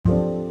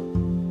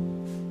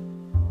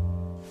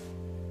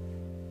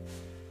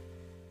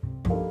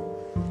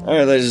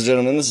Alright, ladies and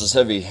gentlemen, this is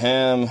Heavy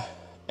Ham,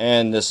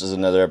 and this is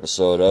another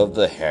episode of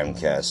the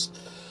Hamcast.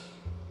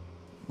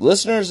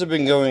 Listeners have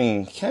been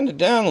going kind of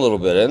down a little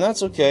bit, and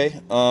that's okay.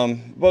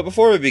 But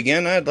before we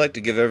begin, I'd like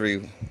to give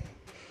everyone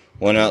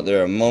out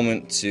there a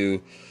moment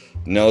to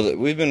know that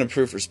we've been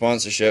approved for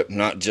sponsorship,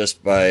 not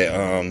just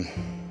by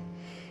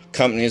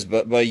companies,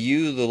 but by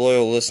you, the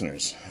loyal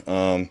listeners.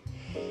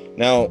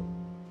 Now,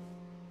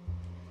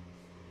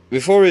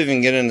 before we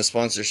even get into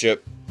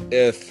sponsorship,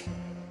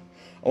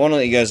 I want to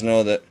let you guys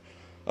know that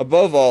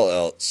above all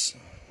else,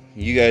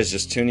 you guys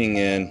just tuning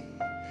in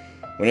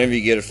whenever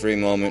you get a free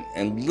moment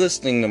and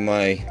listening to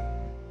my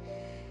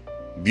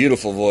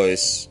beautiful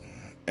voice,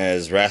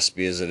 as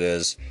raspy as it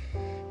is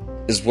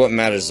what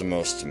matters the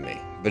most to me.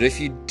 But if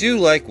you do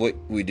like what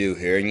we do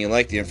here and you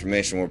like the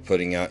information we're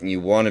putting out and you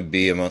want to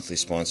be a monthly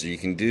sponsor, you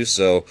can do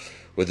so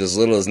with as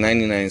little as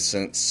 99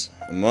 cents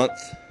a month.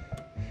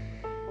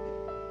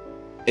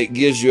 It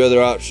gives you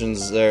other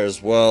options there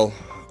as well.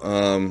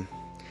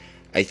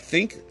 I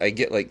think I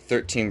get like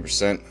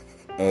 13%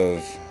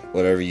 of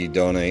whatever you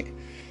donate.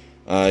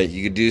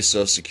 You could do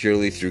so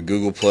securely through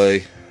Google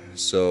Play.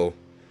 So,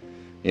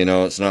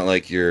 it's not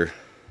like you're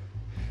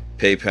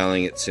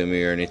PayPaling it to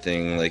me or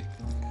anything like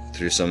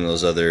through some of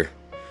those other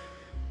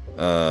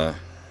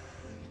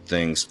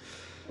things.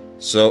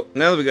 So,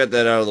 now that we got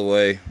that out of the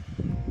way,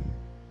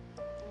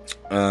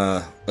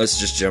 let's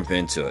just jump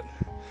into it.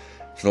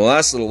 For the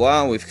last little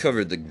while, we've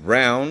covered the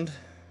ground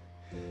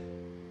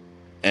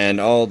and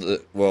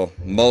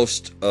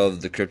most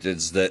of the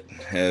cryptids that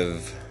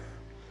have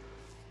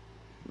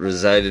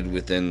resided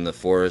within the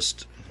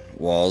forest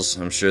walls.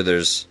 I'm sure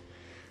there's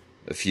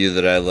a few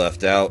that I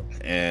left out,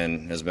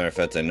 and as a matter of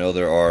fact, I know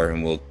there are,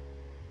 and we'll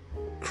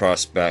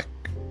cross back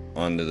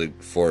onto the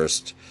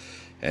forest,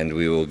 and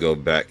we will go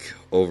back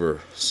over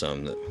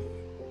some that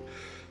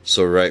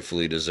so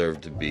rightfully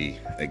deserve to be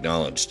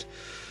acknowledged.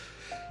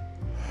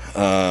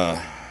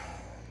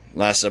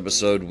 Last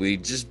episode, we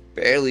just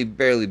barely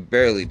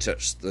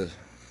touched the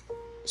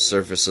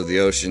surface of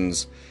the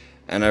oceans,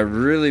 and I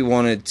really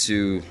wanted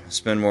to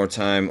spend more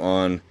time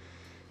on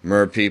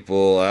mer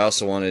people. I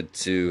also wanted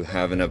to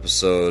have an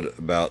episode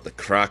about the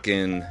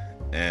Kraken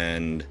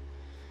and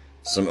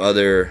some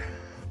other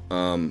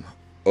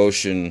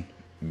ocean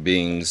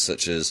beings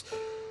such as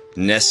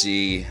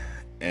Nessie,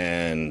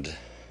 and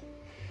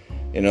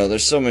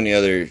there's so many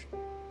other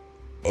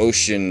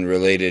ocean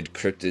related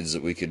cryptids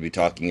that we could be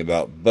talking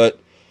about, but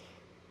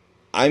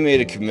I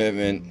made a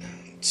commitment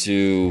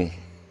to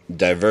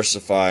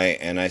diversify,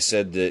 and I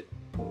said that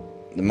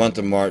the month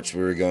of March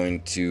we were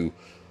going to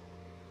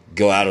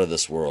go out of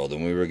this world,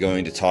 and we were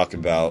going to talk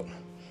about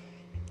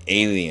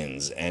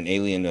aliens and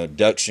alien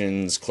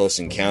abductions, close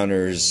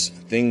encounters,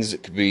 things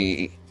that could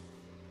be,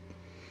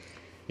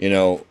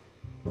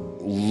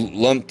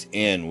 lumped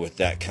in with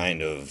that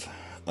kind of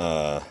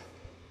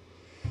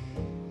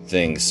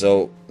thing.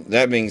 So,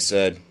 that being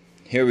said,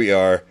 here we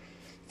are,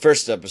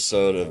 first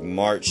episode of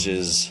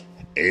March's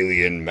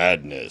Alien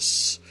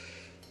Madness.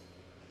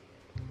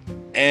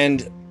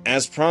 And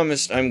as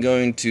promised, I'm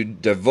going to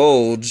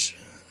divulge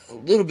a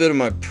little bit of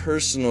my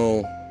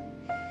personal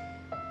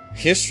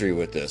history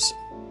with this.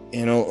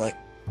 Like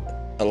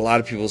a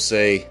lot of people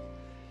say,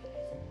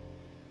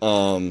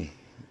 when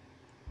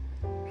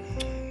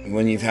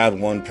you've had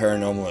one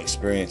paranormal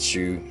experience,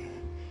 you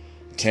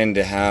tend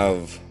to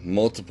have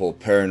multiple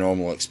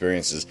paranormal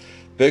experiences.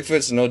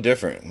 Bigfoot's no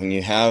different. When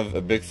you have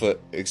a Bigfoot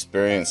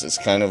experience, it's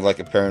kind of like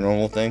a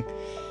paranormal thing.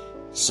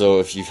 So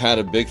if you've had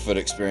a Bigfoot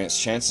experience,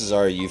 chances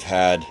are you've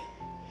had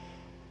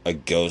a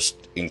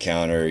ghost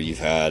encounter, you've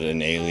had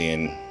an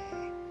alien,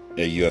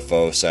 a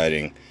UFO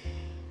sighting.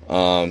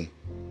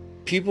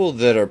 People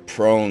that are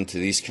prone to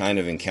these kind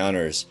of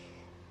encounters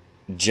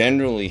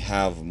generally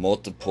have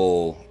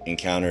multiple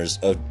encounters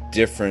of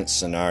different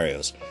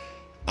scenarios.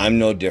 I'm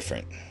no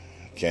different,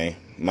 okay?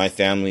 My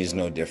family is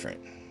no different.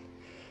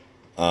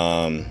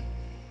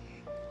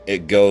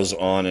 It goes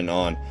on and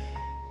on.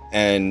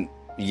 And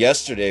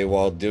yesterday,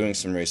 while doing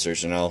some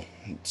research, and I'll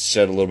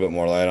shed a little bit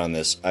more light on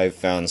this, I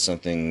found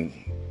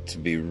something to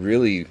be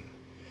really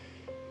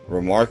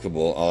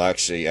remarkable. I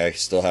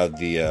still have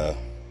the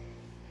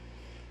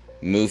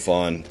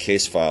MUFON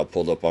case file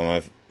pulled up on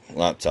my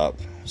laptop.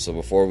 So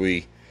before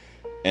we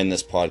end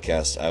this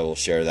podcast, I will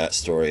share that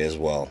story as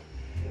well.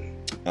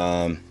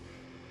 But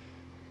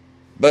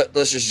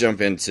let's just jump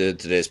into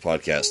today's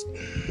podcast.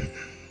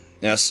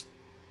 Yes.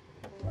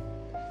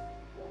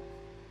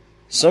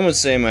 Some would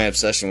say my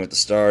obsession with the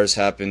stars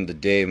happened the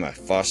day my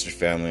foster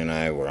family and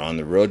I were on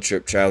the road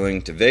trip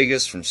traveling to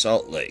Vegas from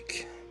Salt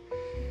Lake.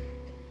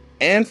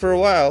 And for a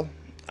while,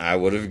 I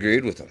would have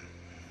agreed with him.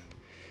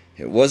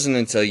 It wasn't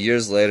until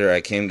years later I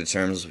came to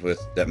terms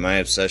with that my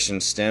obsession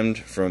stemmed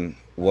from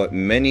what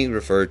many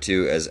refer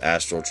to as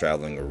astral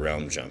traveling or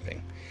realm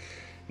jumping.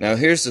 Now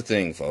here's the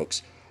thing,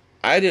 folks.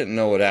 I didn't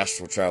know what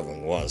astral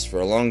traveling was.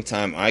 For a long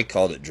time, I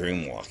called it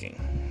dream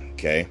walking.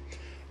 Okay?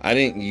 I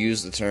didn't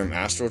use the term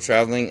astral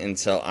traveling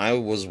until I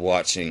was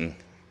watching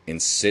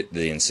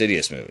the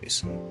Insidious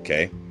movies.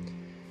 Okay?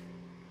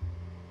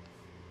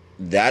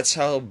 That's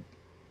how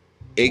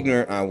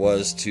ignorant I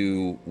was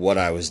to what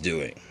I was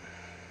doing.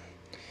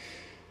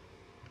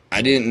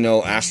 I didn't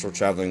know astral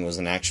traveling was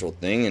an actual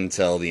thing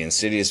until the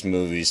Insidious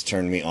movies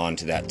turned me on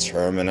to that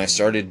term, and I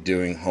started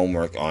doing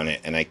homework on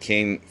it, and I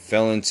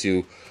fell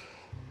into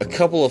a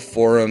couple of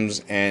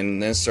forums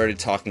and then started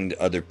talking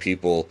to other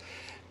people,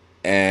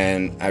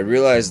 and I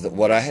realized that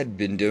what I had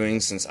been doing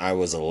since I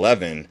was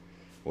 11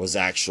 was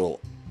actual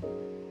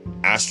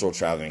astral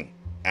traveling,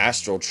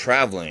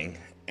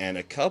 and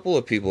a couple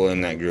of people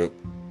in that group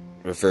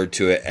referred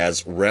to it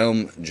as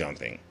realm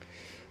jumping,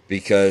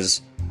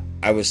 because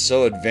I was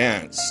so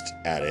advanced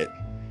at it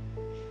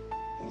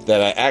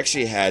that I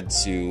actually had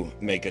to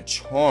make a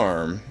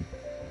charm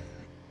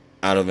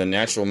out of a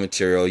natural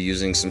material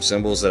using some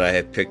symbols that I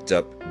had picked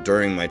up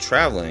during my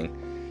traveling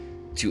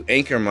to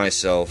anchor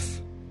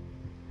myself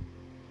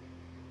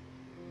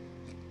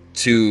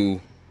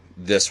to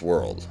this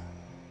world.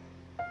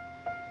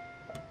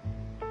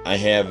 I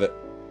have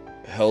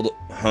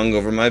hung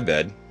over my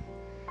bed.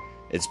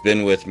 It's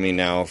been with me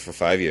now for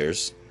 5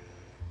 years.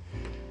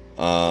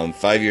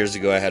 5 years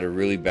ago, I had a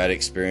really bad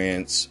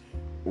experience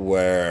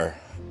where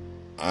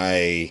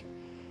I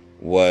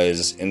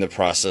was in the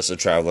process of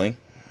traveling,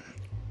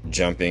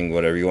 jumping,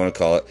 whatever you want to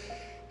call it,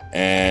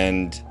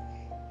 and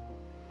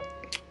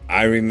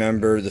I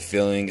remember the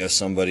feeling of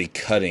somebody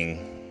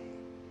cutting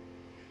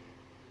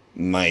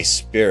my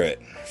spirit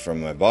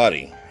from my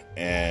body,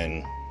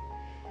 and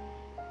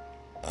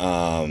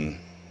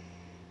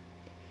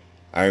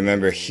I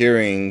remember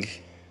hearing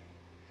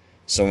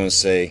someone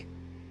say,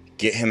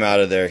 "Get him out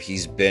of there,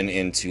 he's been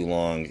in too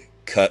long,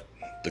 cut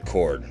the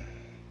cord."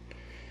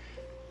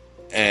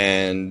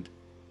 And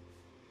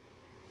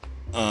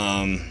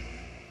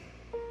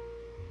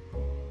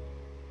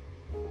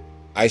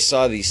I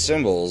saw these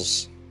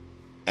symbols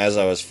as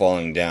I was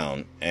falling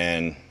down,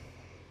 and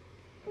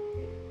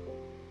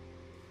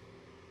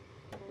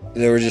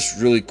they were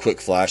just really quick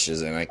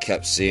flashes, and I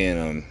kept seeing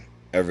them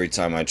every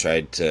time I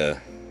tried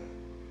to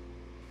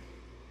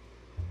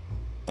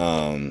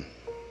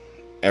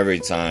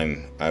every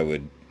time I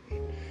would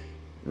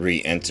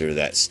re-enter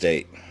that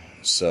state.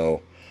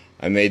 So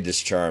I made this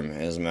charm.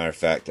 As a matter of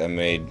fact, I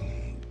made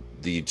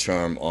the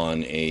charm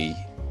on a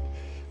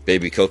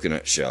baby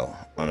coconut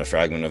shell, on a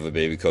fragment of a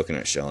baby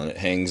coconut shell, and it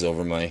hangs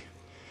over my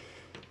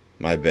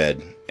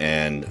bed.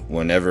 And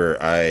whenever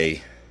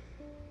I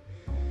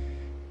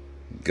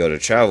go to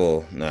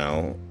travel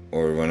now,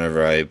 or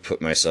whenever I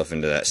put myself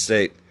into that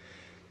state,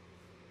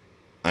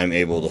 I'm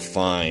able to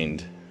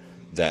find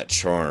that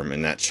charm,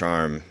 and that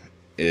charm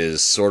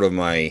is sort of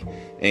my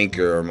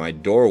anchor or my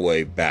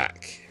doorway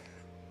back,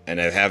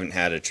 and I haven't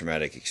had a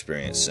traumatic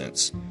experience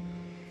since.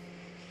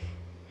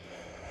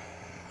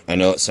 I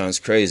know it sounds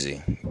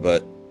crazy,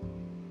 but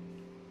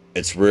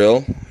it's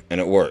real and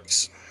it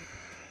works.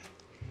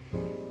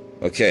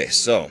 Okay,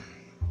 so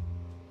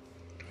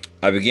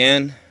I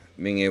began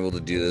being able to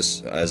do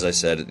this, as I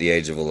said, at the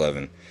age of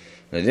 11.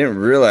 And I didn't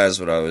realize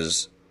what I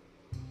was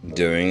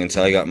doing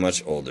until I got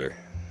much older.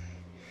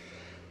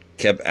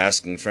 Kept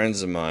asking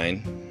friends of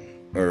mine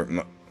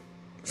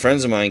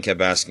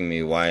kept asking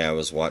me why I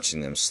was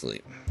watching them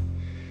sleep.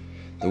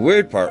 The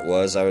weird part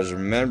was I was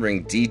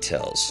remembering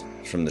details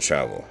from the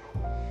travel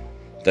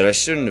that I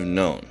shouldn't have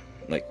known,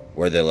 like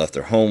where they left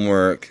their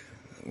homework,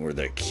 or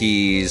their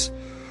keys,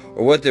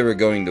 or what they were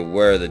going to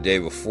wear the day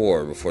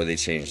before they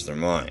changed their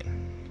mind.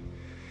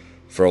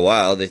 For a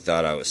while, they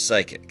thought I was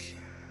psychic,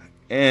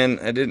 and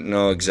I didn't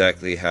know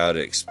exactly how to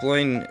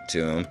explain it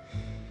to them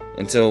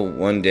until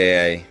one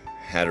day I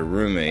had a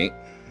roommate,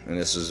 and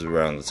this was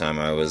around the time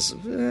I was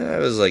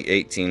like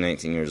 18,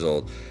 19 years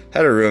old.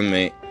 Had a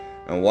roommate,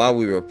 and while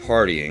we were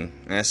partying,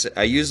 and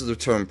I use the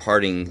term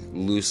partying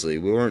loosely.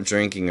 We weren't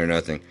drinking or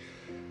nothing.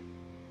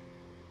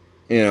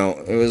 You know,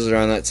 it was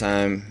around that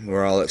time we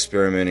were all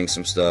experimenting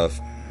some stuff.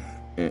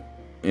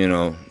 You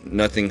know,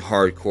 nothing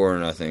hardcore or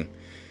nothing.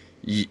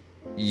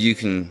 You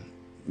can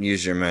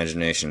use your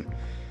imagination.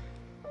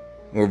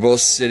 We're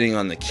both sitting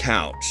on the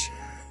couch,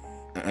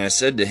 and I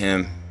said to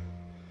him,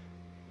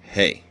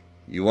 "Hey,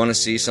 you want to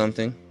see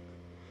something?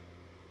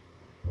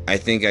 I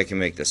think I can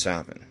make this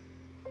happen."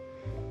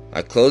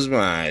 I closed my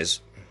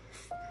eyes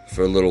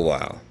for a little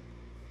while.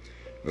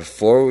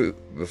 Before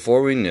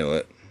we knew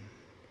it,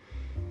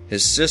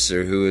 his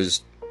sister, who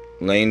was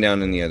laying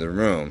down in the other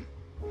room,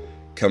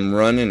 come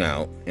running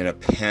out in a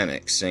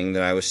panic, saying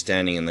that I was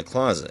standing in the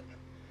closet.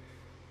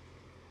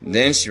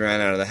 Then she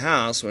ran out of the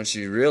house when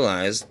she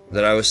realized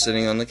that I was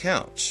sitting on the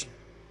couch.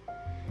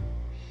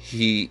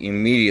 He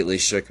immediately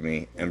shook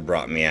me and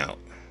brought me out.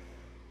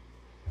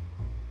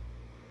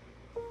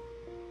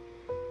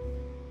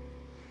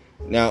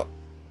 Now,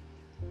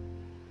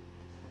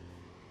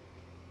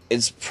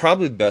 it's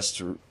probably best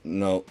to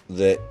note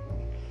that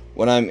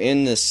when I'm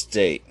in this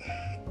state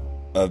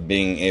of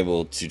being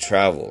able to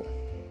travel,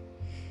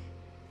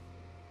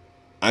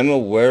 I'm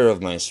aware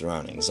of my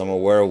surroundings. I'm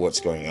aware of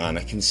what's going on.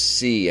 I can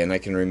see and I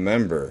can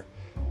remember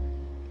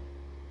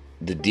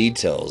the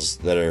details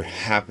that are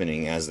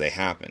happening as they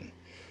happen.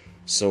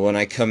 So when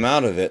I come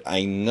out of it,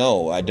 I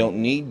know I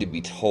don't need to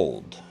be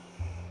told.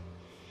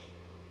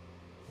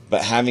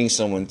 But having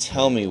someone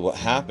tell me what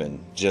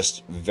happened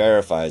just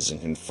verifies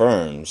and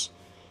confirms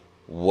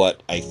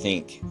what I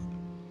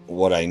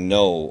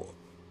know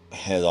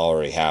had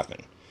already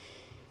happened.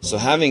 So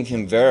having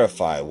him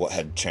verify what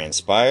had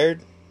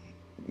transpired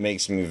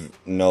makes me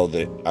know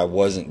that I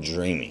wasn't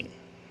dreaming.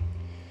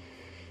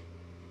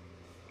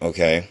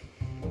 Okay?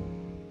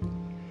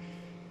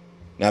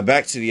 Now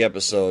back to the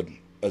episode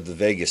of the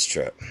Vegas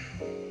trip.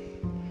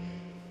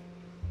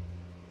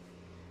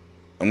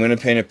 I'm going to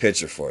paint a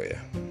picture for you.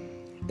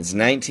 It's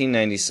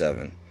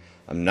 1997.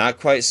 I'm not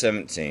quite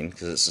 17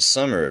 because it's the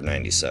summer of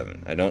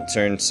 97. I don't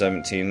turn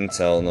 17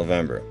 until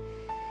November.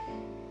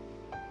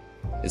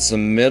 It's the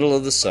middle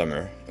of the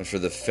summer, and for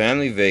the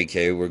family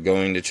vacay, we're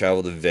going to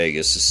travel to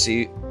Vegas to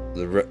see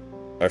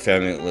our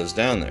family that lives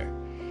down there.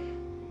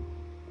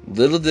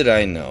 Little did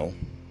I know,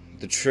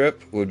 the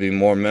trip would be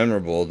more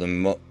memorable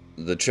than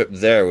the trip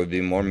there would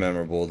be more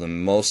memorable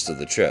than most of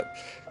the trip.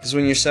 Because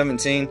when you're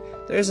 17,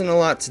 there isn't a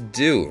lot to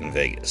do in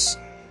Vegas.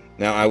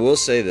 Now, I will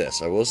say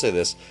this.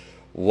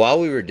 While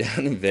we were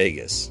down in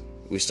Vegas,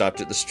 we stopped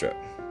at the Strip.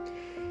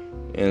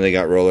 And they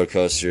got roller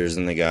coasters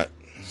and they got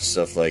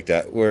stuff like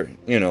that. Where,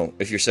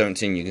 if you're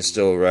 17, you can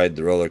still ride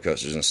the roller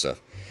coasters and stuff.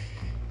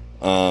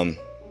 I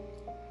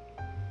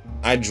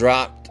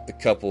dropped a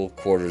couple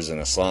quarters in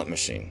a slot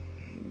machine.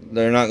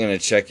 They're not going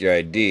to check your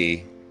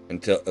ID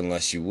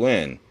unless you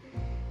win.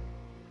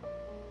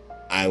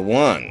 I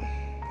won.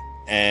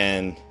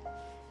 And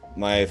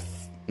my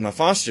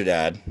foster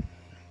dad,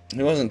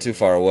 he wasn't too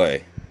far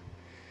away,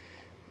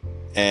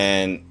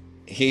 and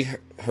he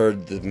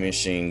heard the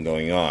machine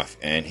going off,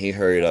 and he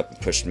hurried up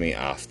and pushed me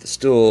off the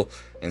stool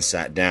and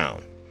sat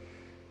down.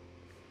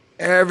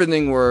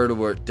 Everything would have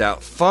worked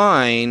out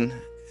fine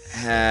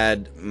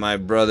had my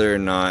brother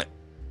not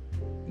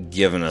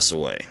given us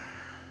away.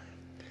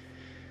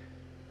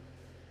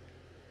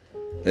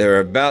 They were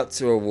about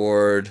to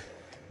award,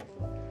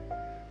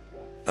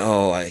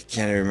 I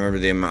can't even remember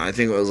the amount. I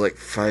think it was like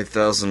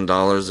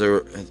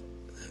 $5,000.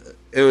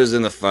 It was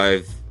in the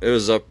five. It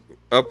was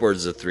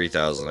upwards of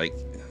 3,000.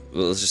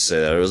 Let's just say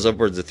that it was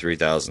upwards of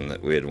 3,000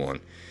 that we had won.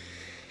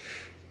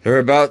 They were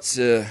about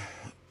to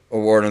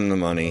award him the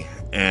money,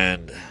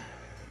 and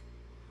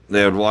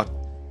they had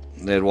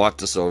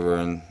walked us over,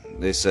 and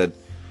they said,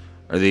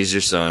 "Are these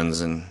your sons?"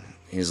 And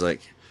he's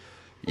like,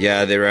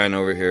 "Yeah, they ran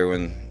over here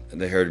when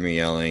they heard me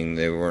yelling.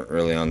 They weren't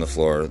really on the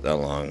floor that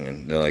long."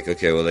 And they're like,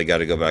 "Okay, well, they got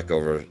to go back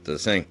over to the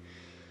thing.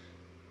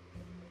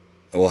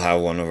 We'll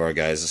have one of our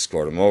guys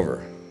escort them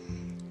over."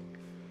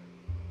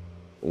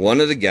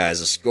 One of the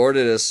guys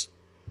escorted us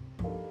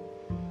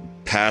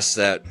past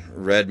that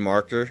red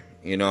marker.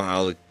 You know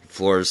how the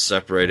floor is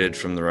separated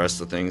from the rest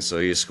of the thing? So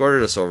he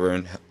escorted us over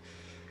and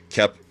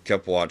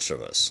kept watch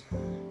of us.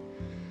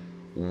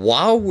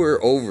 While we're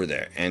over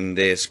there, and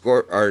they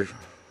escort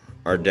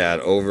our dad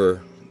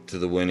over to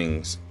the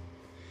winnings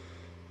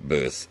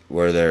booth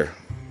where they're,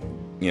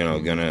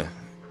 gonna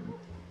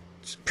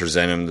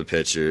present him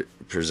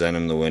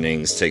the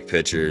winnings, take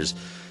pictures,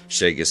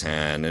 shake his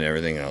hand, and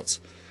everything else.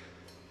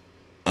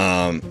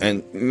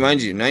 And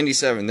mind you,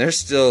 97, they're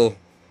still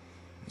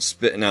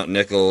spitting out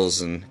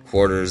nickels and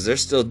quarters. They're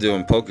still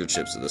doing poker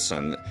chips at this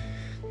time.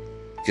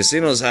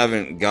 Casinos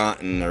haven't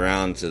gotten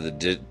around to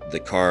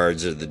the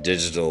cards or the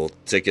digital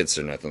tickets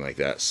or nothing like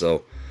that.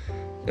 So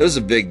it was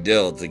a big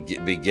deal to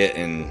be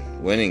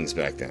getting winnings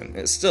back then.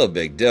 It's still a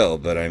big deal,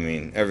 but I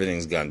mean,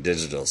 everything's gone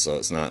digital, so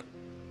it's not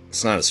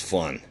as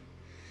fun.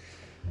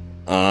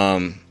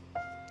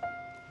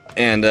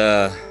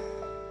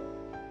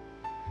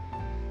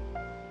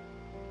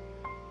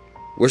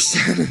 We're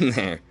standing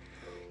there.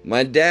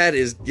 My dad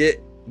is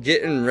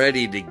getting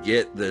ready to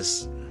get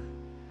this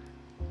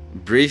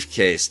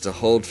briefcase to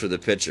hold for the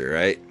picture,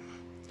 right?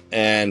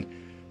 And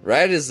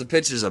right as the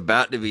picture's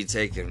about to be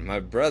taken,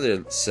 my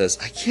brother says,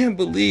 "I can't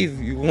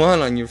believe you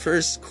won on your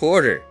first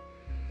quarter."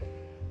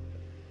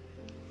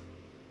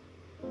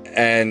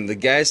 And the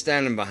guy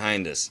standing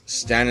behind us,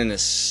 standing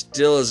as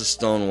still as a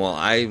stone wall,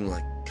 I'm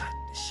like, "God,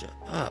 shut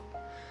up."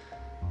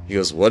 He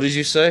goes, "What did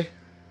you say?"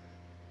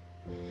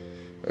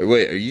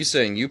 "Wait, are you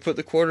saying you put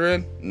the quarter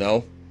in?"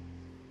 "No,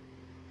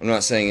 I'm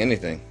not saying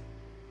anything."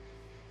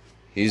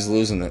 He's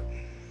losing it.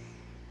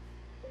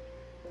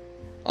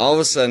 All of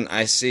a sudden,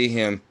 I see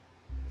him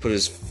put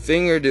his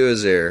finger to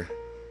his ear,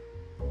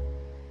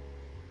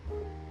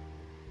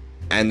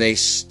 and they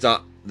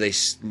stop.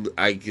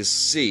 I can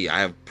see, I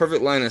have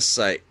perfect line of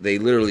sight. They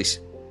literally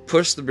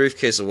push the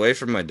briefcase away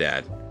from my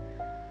dad.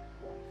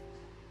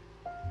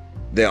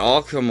 They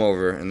all come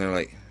over, and they're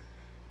like,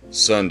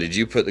 "Son, did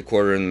you put the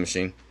quarter in the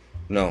machine?"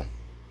 "No."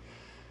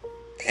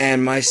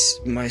 And my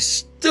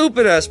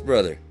stupid ass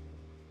brother,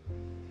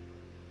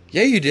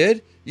 "Yeah, you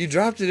did. You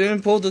dropped it in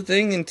and pulled the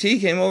thing, and T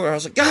came over." I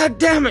was like, "God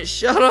damn it,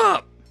 shut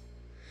up!"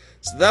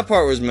 So that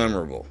part was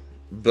memorable.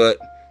 But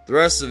the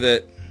rest of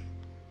it,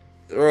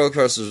 the roller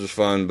coasters was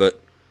fun, but,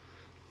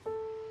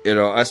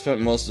 I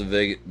spent most of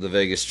the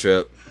Vegas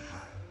trip,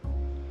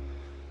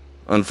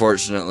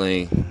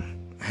 unfortunately,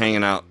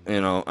 hanging out,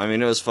 it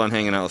was fun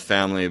hanging out with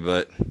family,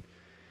 but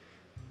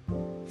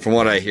from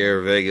what I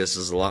hear, Vegas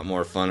is a lot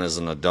more fun as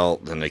an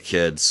adult than a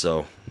kid,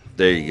 so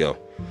there you go.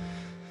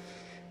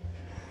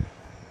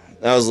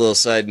 That was a little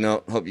side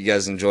note. Hope you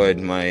guys enjoyed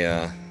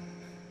my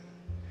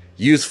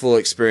youthful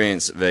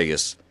experience at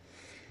Vegas.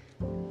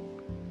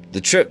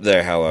 The trip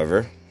there,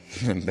 however,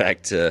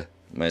 back to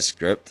my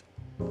script.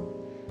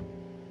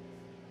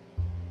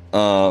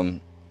 So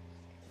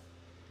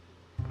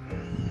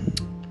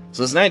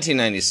it's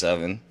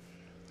 1997.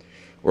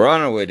 We're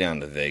on our way down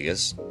to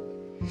Vegas.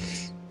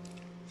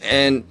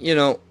 And, you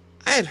know,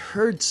 I had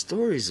heard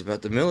stories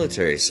about the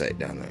military site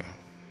down there.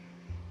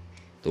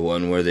 The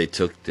one where they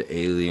took the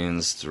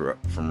aliens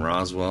from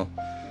Roswell.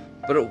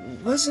 But it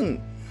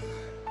wasn't...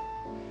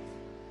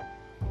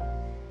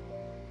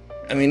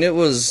 I mean, it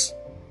was...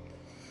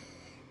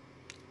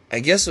 I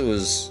guess it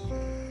was...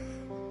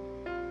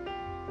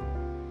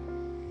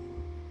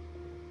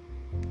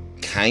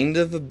 kind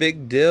of a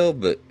big deal,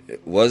 but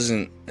it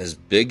wasn't as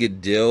big a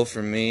deal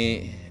for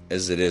me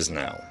as it is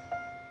now.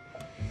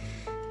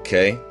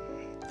 Okay?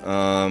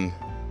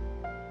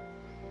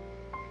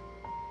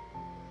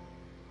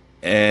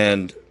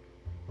 And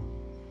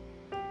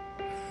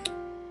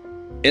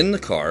in the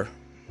car,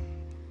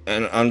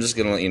 and I'm just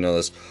gonna let you know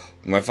this,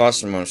 my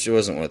foster mom, she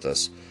wasn't with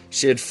us.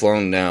 She had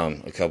flown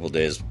down a couple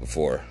days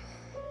before.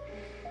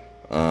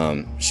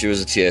 She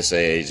was a TSA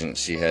agent.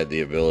 She had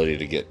the ability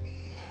to get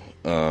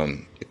a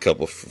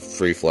couple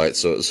free flights.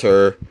 So it was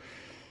her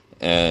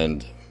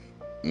and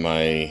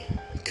my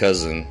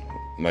cousin,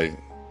 my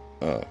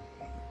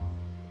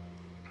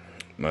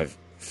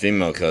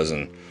female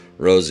cousin,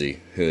 Rosie,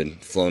 who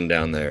had flown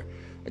down there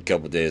a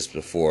couple days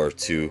before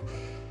to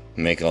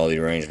make all the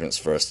arrangements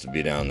for us to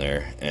be down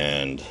there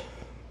and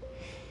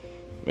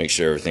make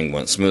sure everything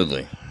went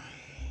smoothly.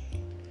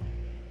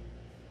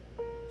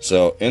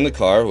 So in the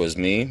car was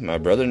me, my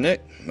brother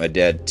Nick, my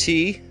dad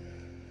T,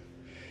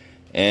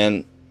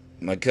 and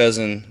my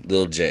cousin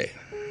Lil J.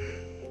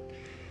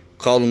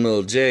 Called him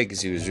Lil J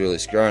because he was really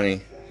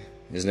scrawny.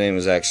 His name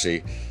was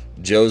actually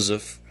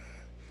Joseph,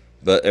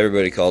 but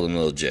everybody called him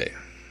Lil J.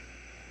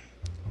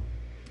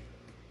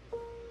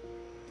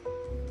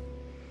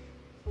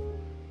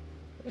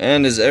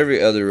 And as every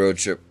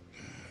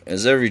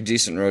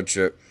decent road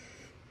trip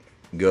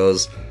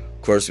goes,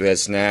 of course we had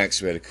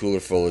snacks, we had a cooler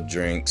full of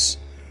drinks,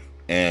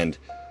 and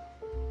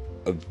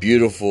a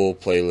beautiful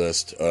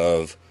playlist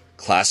of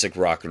classic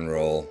rock and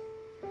roll.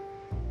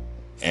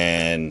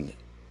 And,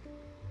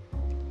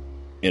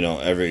 you know,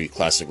 every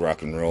classic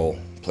rock and roll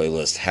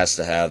playlist has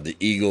to have the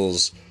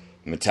Eagles,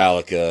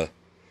 Metallica,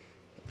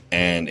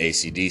 and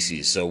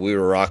AC/DC. So we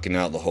were rocking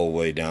out the whole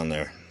way down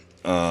there.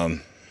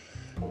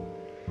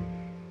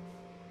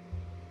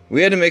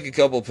 We had to make a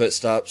couple pit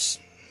stops,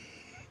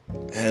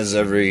 as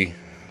every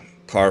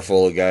car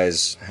full of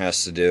guys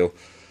has to do.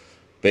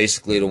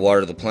 Basically to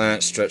water the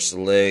plant, stretch the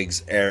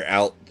legs, air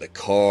out the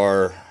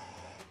car.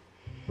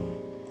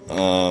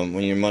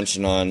 When you're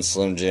munching on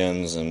Slim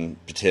Jims and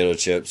potato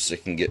chips,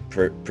 it can get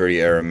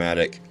pretty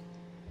aromatic.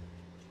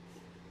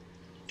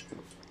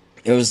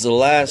 It was the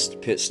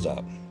last pit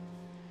stop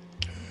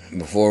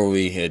before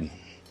we had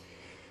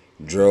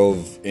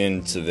drove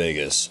into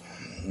Vegas.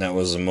 That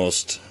was the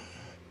most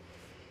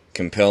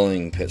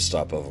compelling pit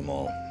stop of them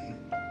all.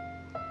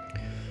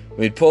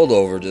 We'd pulled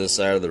over to the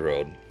side of the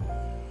road,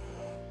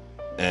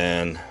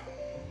 and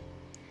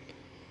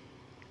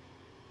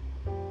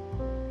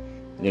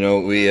you know,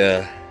 we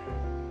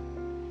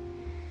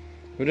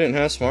didn't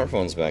have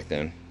smartphones back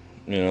then.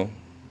 You know,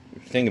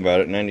 if you think about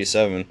it,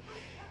 97, I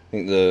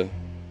think the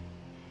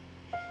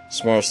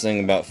smartest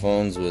thing about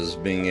phones was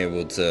being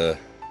able to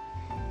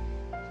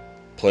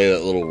play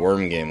that little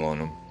worm game on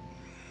them.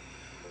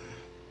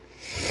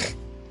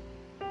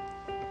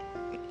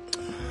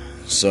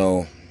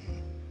 So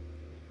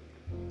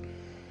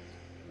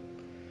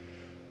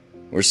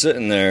we're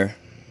sitting there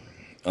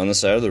on the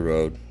side of the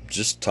road,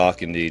 just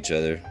talking to each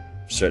other,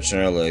 stretching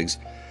our legs.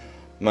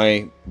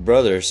 My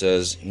brother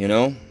says, you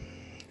know,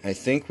 I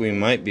think we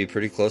might be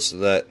pretty close to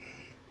that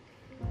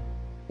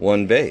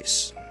one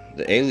base,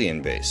 the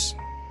alien base.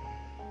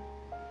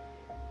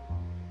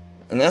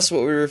 And that's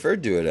what we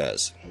referred to it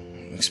as,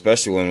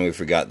 especially when we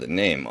forgot the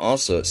name.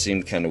 Also, it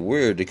seemed kind of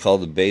weird to call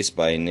the base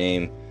by a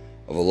name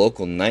of a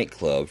local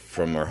nightclub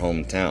from our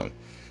hometown.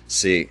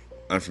 See,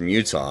 I'm from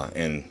Utah,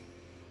 and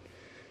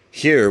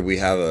here we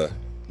have a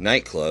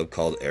nightclub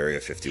called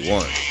Area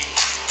 51.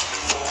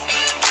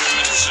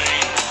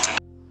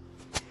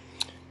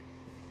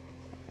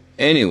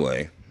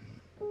 Anyway,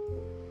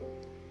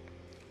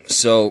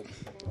 so,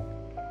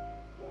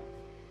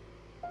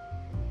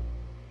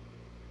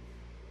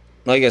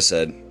 like I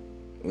said,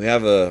 we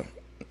have a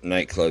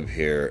nightclub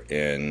here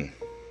in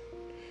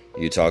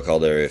Utah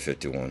called Area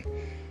 51.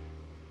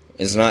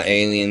 It's not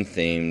alien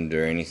themed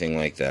or anything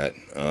like that.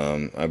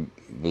 I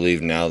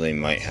believe now they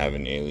might have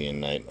an alien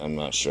night. I'm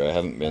not sure. I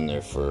haven't been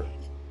there for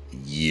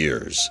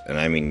years, and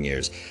I mean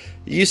years.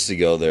 I used to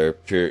go there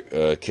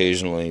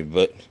occasionally,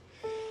 but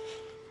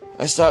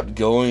I stopped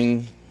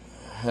going.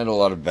 Had a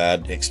lot of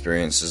bad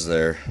experiences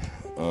there.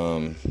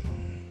 Not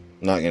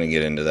going to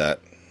get into that.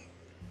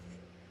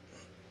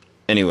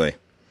 Anyway,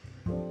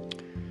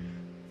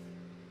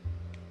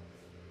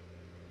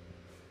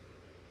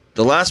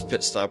 the last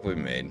pit stop we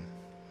made,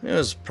 it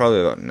was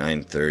probably about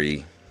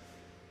 9:30.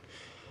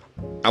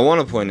 I want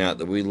to point out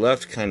that we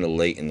left kind of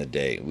late in the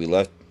day. We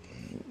left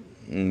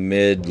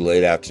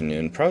late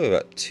afternoon, probably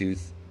about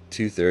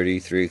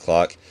 2:30, 3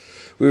 o'clock.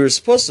 We were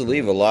supposed to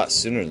leave a lot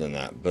sooner than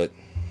that, but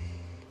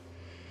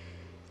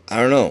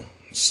I don't know.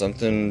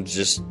 Something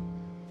just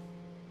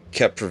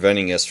kept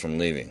preventing us from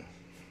leaving.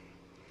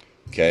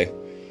 Okay?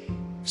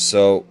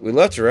 So we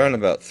left around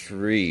about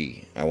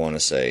 3, I want to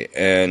say,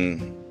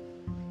 and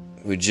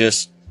we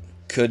just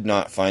could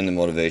not find the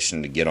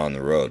motivation to get on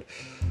the road.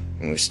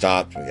 And we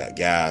stopped, we got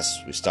gas,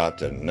 we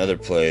stopped at another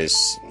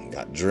place,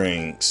 got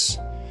drinks,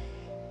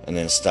 and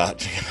then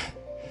stopped.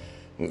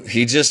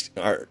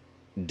 Our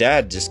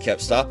dad just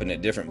kept stopping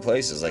at different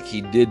places. Like,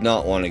 he did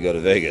not want to go to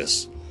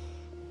Vegas.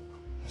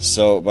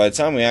 So by the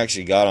time we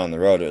actually got on the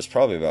road, it was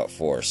probably about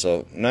 4.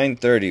 So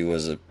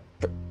 9:30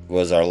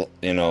 was our,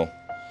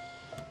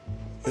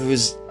 it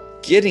was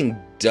getting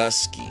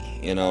dusky,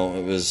 it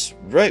was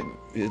right,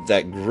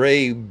 that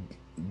gray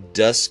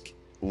dusk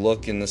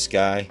look in the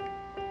sky.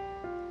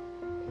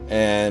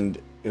 And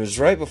it was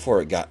right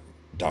before it got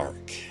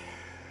dark,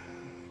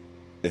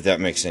 if that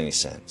makes any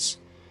sense.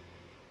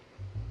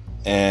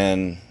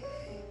 And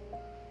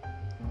I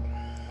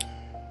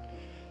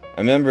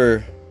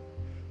remember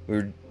we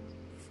were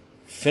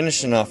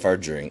finishing off our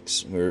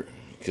drinks,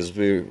 because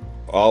we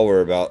all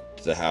were about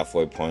the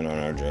halfway point on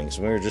our drinks.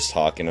 We were just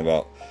talking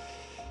about,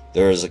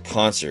 there was a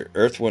concert,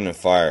 Earth, Wind &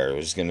 Fire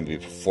was going to be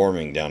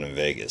performing down in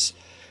Vegas,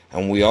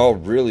 and we all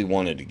really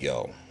wanted to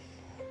go.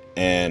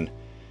 And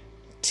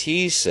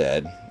T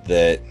said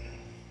that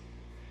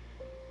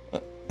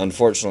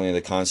unfortunately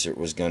the concert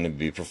was going to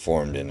be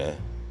performed in a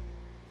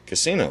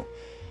casino,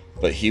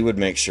 but he would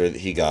make sure that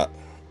he got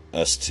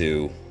us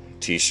 2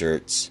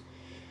 t-shirts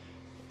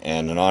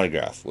and an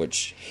autograph,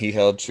 which he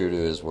held true to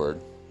his word.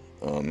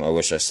 I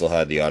wish I still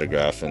had the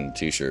autograph and the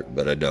t-shirt,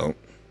 but I don't.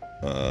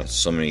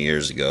 So many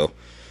years ago.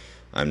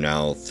 I'm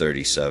now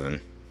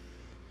 37.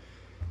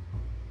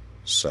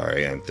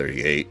 Sorry, I'm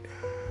 38.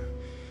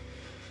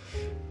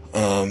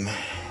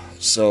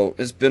 So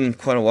it's been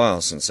quite a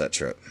while since that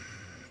trip,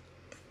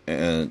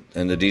 and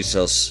the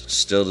details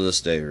still to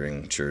this day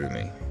ring true to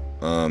me.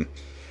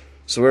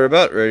 So we're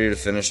about ready to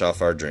finish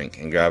off our drink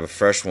and grab a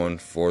fresh one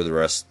for the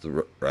rest of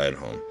the ride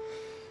home.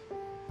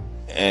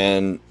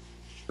 And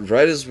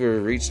right as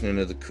we're reaching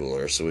into the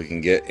cooler so we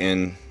can get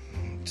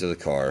into the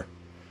car,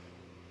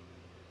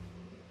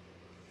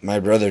 my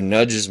brother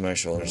nudges my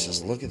shoulder and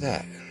says, "Look at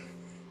that."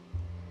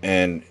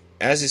 And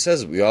as he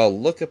says it, we all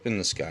look up in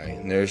the sky,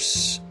 and there,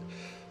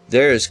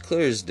 as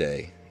clear as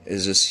day,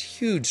 is this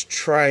huge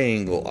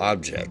triangle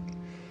object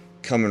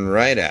coming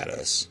right at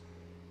us.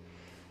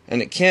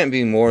 And it can't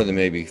be more than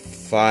maybe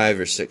 5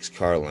 or 6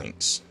 car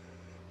lengths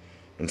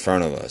in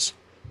front of us.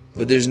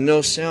 But there's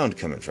no sound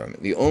coming from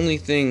it. The only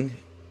thing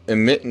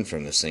emitting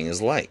from this thing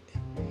is light.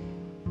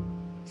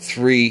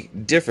 3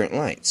 different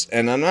lights.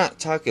 And I'm not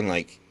talking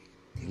like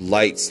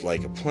lights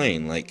like a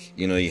plane. Like,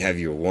 you have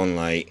your 1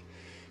 light,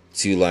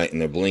 2 light,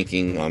 and they're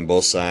blinking on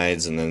both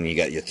sides, and then you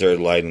got your 3rd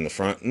light in the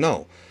front.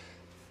 No.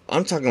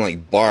 I'm talking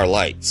like bar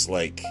lights,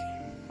 like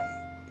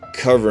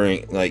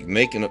covering, like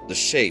making up the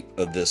shape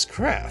of this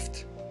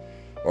craft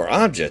or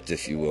object,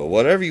 if you will,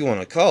 whatever you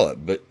want to call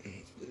it. But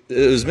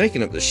it was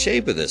making up the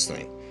shape of this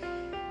thing.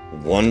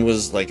 One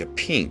was like a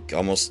pink,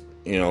 almost,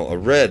 a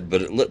red,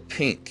 but it looked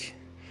pink.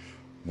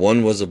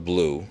 One was a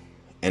blue,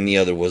 and the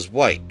other was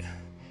white.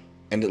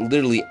 And it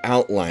literally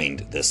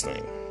outlined this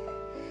thing.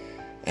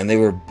 And they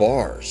were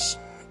bars.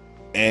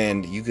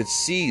 And you could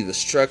see the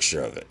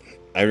structure of it.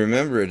 I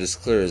remember it as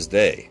clear as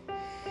day.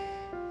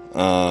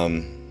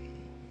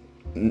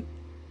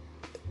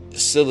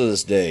 Still to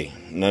this day,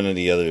 none of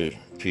the other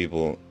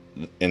people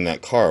in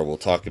that car will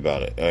talk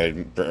about it. I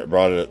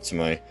brought it up to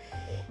my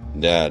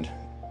dad,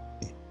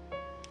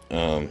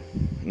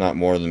 not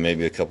more than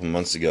maybe a couple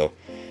months ago,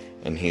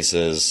 and he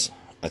says,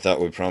 "I thought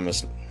we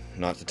promised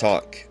not to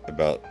talk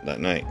about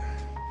that night."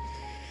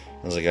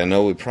 I was like, "I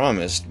know we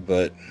promised,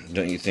 but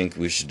don't you think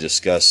we should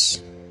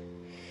discuss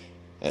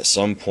at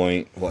some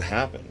point what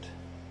happened?"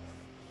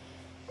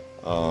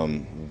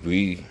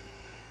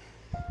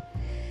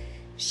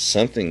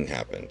 Something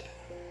happened.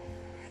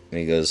 And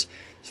he goes,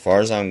 "As far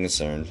as I'm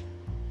concerned,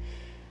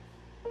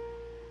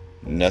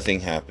 nothing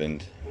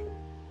happened,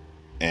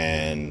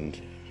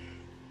 and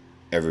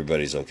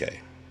everybody's okay."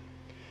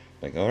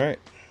 Like, alright.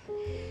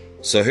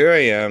 So here I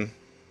am,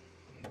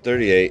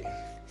 38.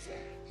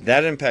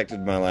 That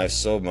impacted my life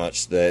so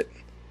much that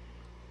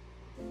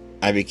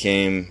I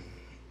became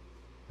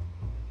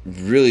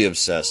really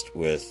obsessed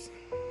with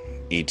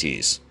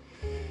ETs.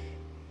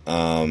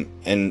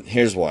 And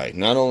here's why.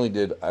 Not only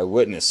did I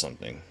witness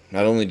something,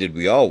 not only did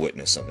we all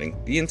witness something,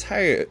 the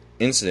entire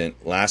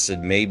incident lasted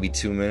maybe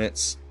 2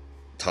 minutes,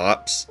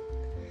 tops.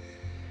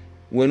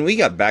 When we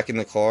got back in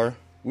the car,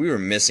 we were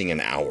missing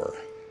an hour.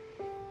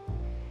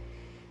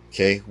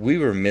 Okay? We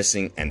were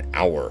missing an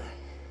hour.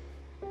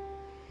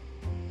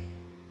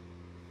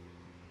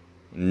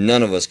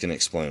 None of us can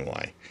explain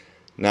why.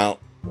 Now,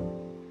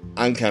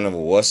 I'm kind of a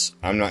wuss.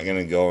 I'm not going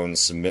to go and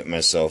submit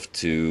myself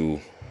to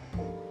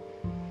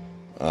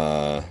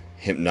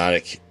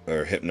hypnotic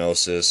or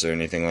hypnosis or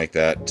anything like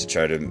that to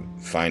try to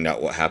find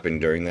out what happened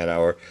during that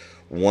hour.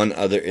 One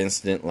other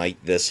incident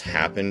like this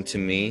happened to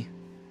me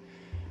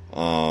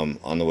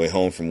on the way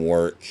home from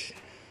work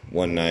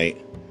one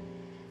night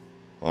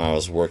when I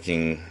was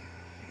working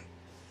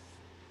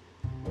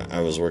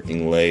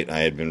late. I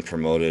had been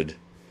promoted,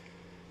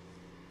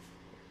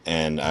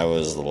 and I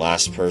was the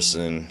last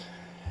person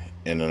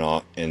in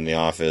the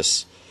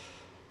office.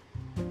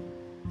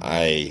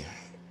 I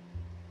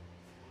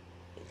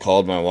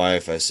called my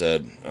wife. I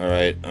said, all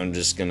right, I'm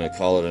just going to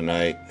call it a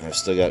night. I've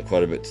still got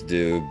quite a bit to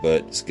do,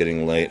 but it's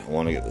getting late. I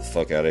want to get the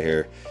fuck out of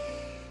here.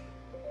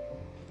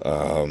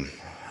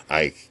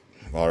 I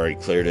already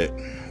cleared it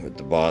with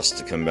the boss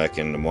to come back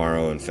in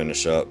tomorrow and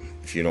finish up.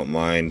 If you don't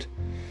mind,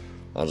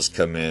 I'll just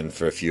come in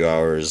for a few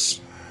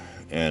hours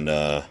and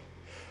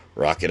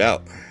rock it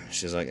out.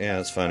 She's like, yeah,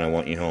 that's fine. I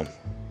want you home.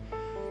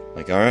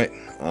 Like, all right,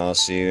 I'll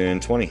see you in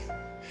 20.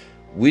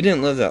 We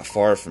didn't live that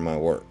far from my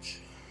work.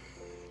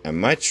 And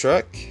my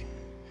truck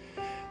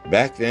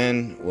back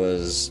then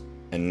was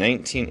a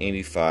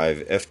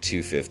 1985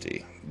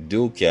 F-250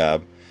 dual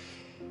cab.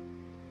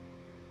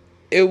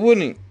 It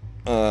wouldn't,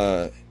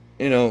 the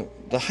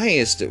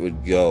highest it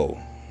would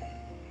go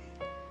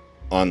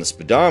on the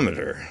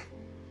speedometer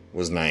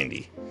was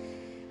 90.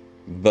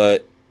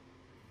 But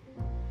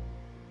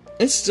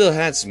it still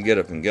had some get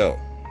up and go.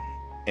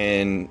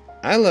 And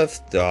I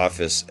left the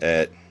office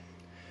at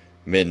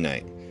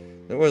midnight.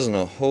 There wasn't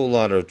a whole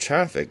lot of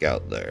traffic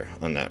out there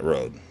on that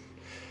road.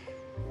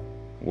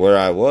 Where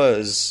I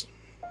was,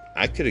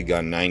 I could have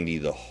gone 90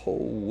 the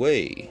whole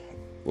way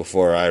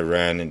before I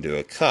ran into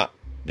a cop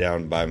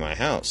down by my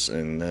house.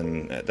 And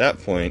then at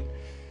that point,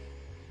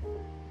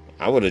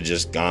 I would have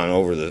just gone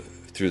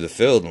through the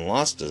field and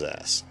lost his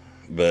ass.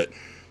 But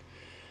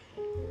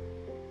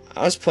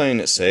I was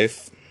playing it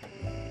safe.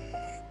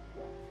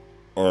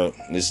 Or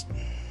at least,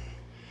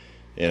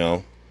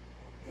 I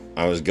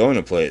was going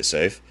to play it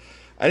safe.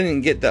 I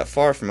didn't get that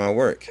far from my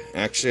work.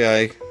 Actually,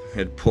 I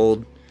had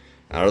pulled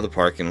out of the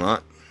parking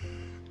lot.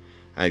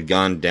 I had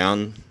gone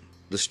down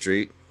the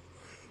street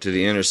to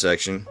the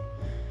intersection.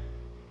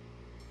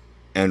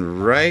 And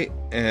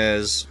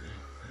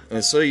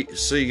so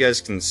you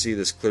guys can see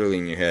this clearly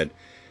in your head,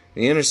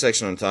 the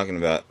intersection I'm talking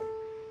about,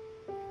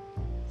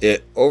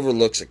 it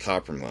overlooks a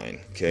copper mine.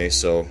 Okay,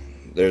 so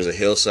there's a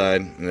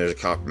hillside and there's a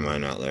copper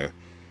mine out there.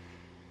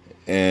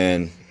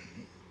 And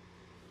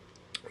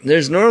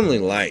there's normally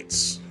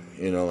lights,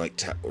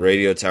 like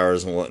radio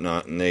towers and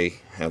whatnot, and they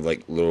have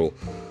like little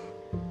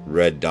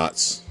red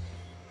dots,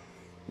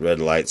 red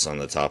lights on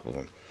the top of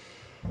them.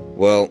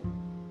 Well,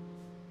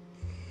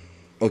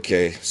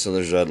 okay, so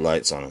there's red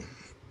lights on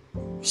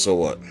them. So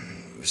what?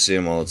 We see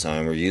them all the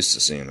time. We're used to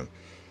seeing them.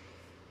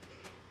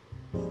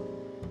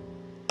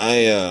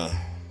 I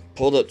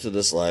pulled up to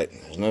this light.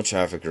 There's no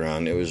traffic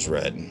around. It was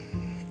red.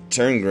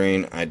 Turned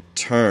green. I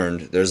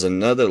turned. There's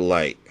another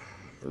light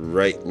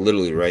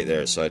literally right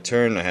there. So I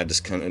turned. I had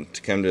to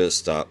come to a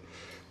stop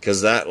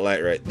because that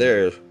light right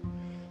there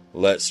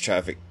lets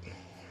traffic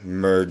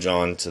merge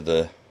onto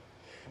the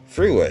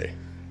freeway.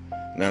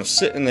 And I'm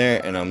sitting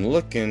there and I'm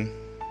looking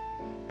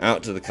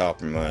out to the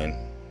copper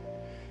mine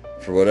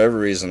for whatever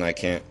reason I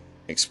can't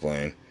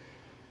explain.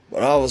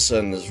 But all of a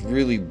sudden, this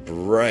really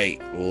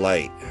bright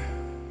light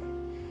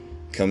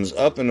comes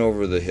up and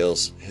over the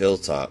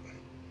hilltop,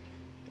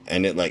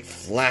 and it like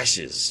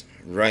flashes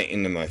right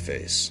into my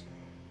face.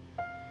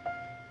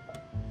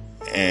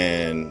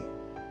 And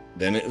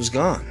then it was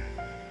gone.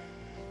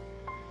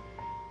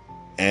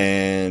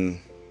 And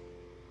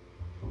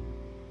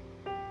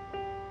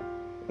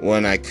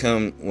when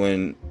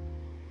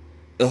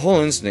the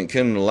whole incident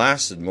couldn't have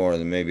lasted more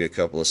than maybe a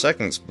couple of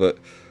seconds, but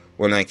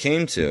when I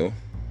came to,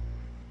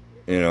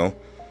 like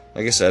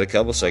I said, a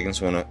couple of seconds,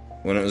 when it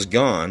was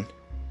gone,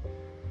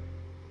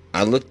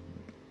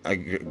 I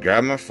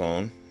grabbed my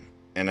phone,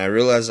 and I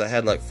realized I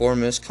had like 4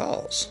 missed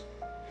calls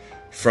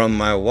from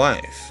my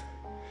wife.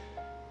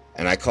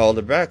 And I called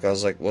her back. I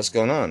was like, what's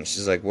going on?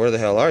 She's like, where the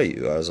hell are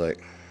you? I was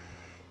like,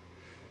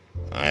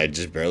 I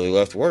just barely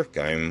left work.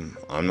 I'm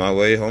on my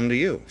way home to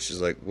you.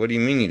 She's like, what do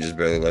you mean you just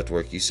barely left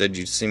work? You said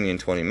you'd see me in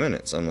 20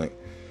 minutes. I'm like,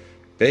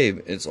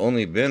 babe, it's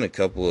only been a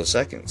couple of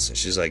seconds. And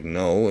she's like,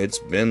 no, it's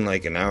been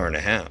like an hour and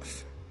a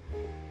half.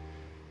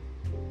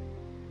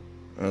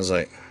 I was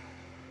like,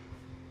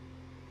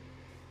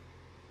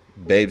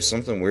 babe,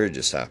 something weird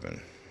just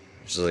happened.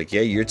 She's like,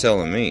 yeah, you're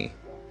telling me.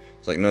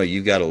 It's like, no,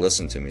 you got to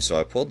listen to me. So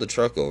I pulled the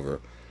truck over,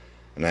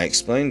 and I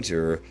explained to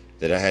her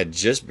that I had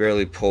just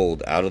barely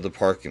pulled out of the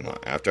parking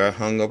lot after I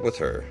hung up with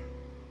her,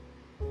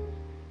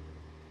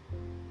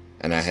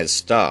 and I had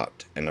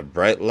stopped, and a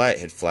bright light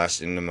had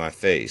flashed into my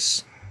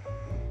face,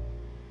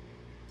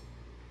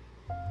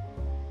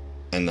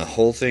 and the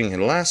whole thing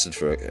had lasted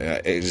for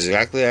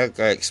exactly like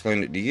I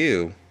explained it to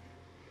you,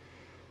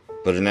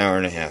 but an hour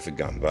and a half had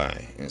gone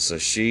by. And so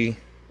she,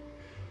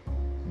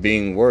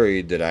 being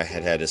worried that I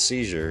had had a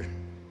seizure,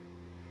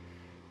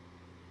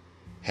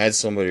 had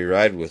somebody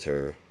ride with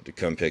her to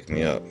come pick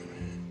me up.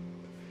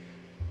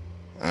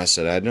 I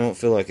said, I don't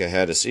feel like I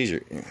had a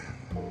seizure.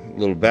 A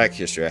little back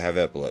history, I have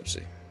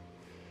epilepsy.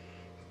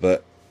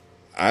 But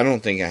I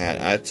don't think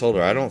I told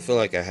her, I don't feel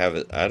like I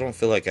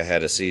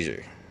had a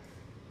seizure.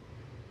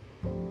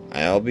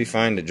 I'll be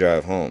fine to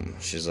drive home.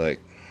 She's like,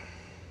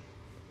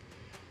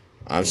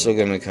 I'm still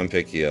going to come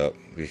pick you up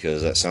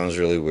because that sounds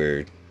really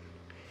weird.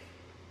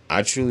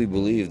 I truly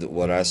believe that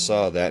what I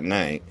saw that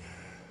night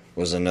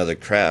was another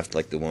craft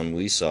like the one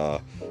we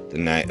saw the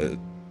night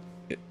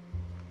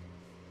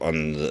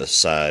on the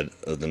side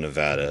of the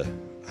Nevada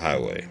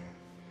highway.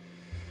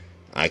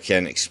 I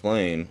can't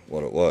explain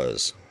what it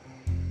was,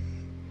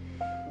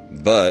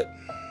 but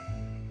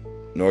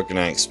nor can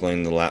I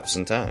explain the lapse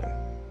in time.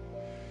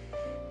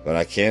 But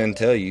I can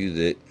tell you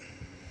that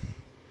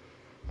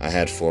I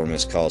had 4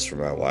 missed calls from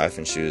my wife,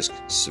 and she was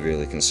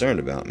severely concerned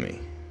about me.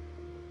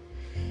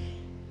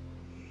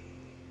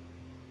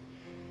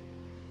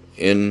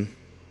 In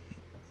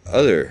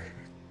other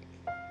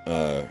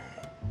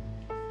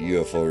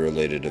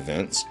UFO-related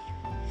events,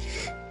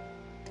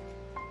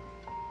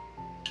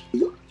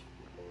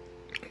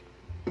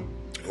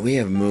 we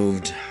have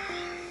moved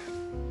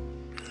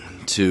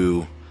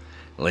to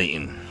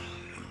Layton.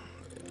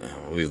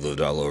 We've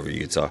lived all over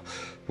Utah.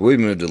 We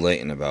moved to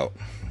Layton about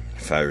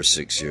 5 or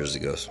 6 years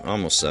ago,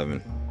 almost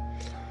 7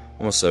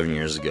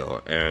 years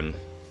ago. And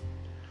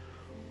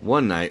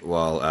one night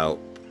while out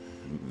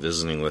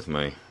visiting with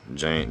my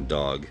giant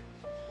dog,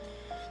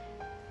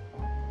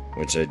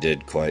 which I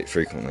did quite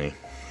frequently,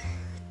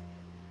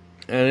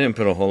 and I didn't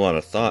put a whole lot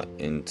of thought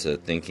into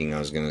thinking I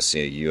was going to see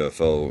a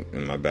UFO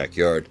in my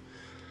backyard.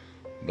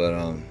 But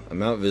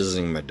I'm out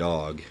visiting my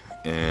dog,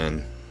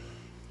 and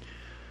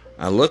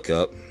I look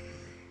up,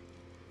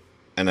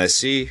 and I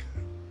see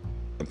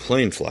a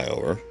plane fly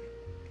over.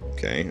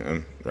 Okay,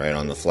 I'm right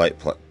on the flight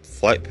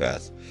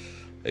path.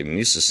 I'm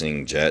used to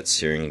seeing jets,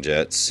 hearing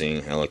jets,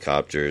 seeing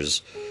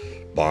helicopters,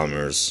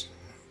 bombers.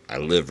 I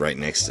live right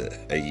next to it.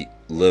 I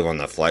live on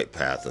the flight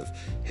path of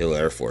Hill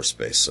Air Force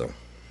Base, so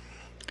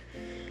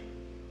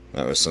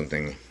that was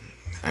something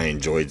I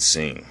enjoyed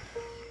seeing.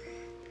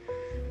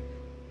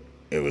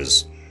 It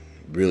was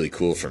really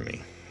cool for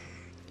me.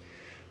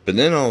 But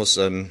then all of a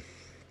sudden,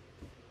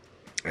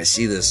 I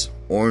see this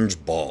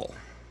orange ball.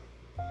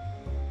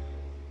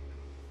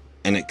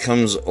 And it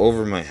comes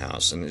over my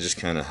house, and it just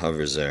kind of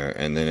hovers there,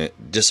 and then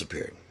it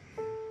disappeared.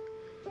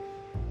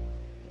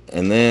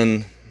 And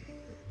then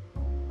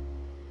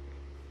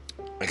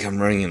I come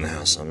running in the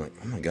house. I'm like,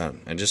 oh my god,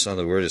 I just saw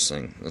the weirdest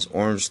thing. This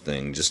orange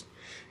thing just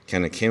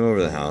kind of came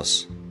over the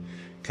house,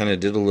 kind of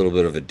did a little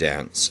bit of a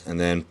dance, and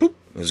then boop,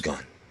 it was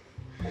gone.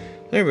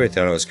 Everybody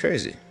thought I was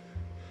crazy.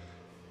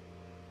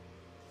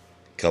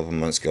 A couple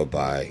months go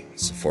by.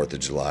 It's the 4th of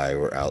July.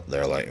 We're out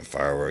there lighting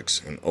fireworks,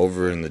 and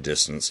over in the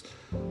distance,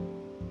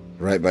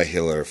 right by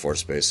Hill Air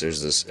Force Base,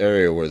 there's this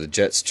area where the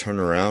jets turn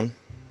around.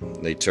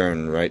 They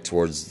turn right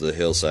towards the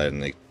hillside,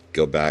 and they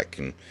go back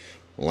and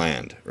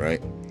land,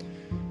 right?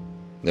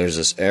 There's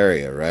this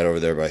area right over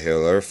there by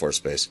Hill Air Force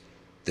Base.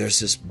 There's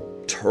this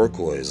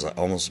turquoise, like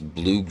almost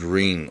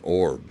blue-green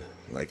orb,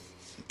 like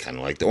kind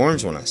of like the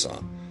orange one I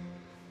saw.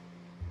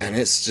 And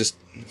it's just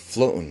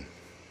floating.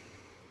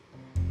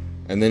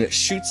 And then it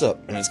shoots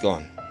up, and it's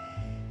gone.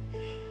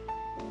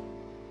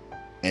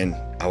 And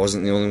I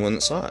wasn't the only one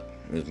that saw it.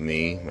 It was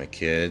me, my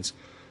kids,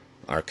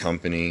 our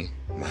company,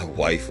 my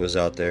wife was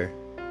out there.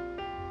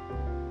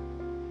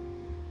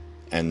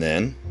 And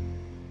then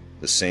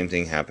the same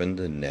thing happened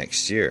the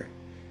next year.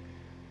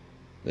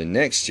 The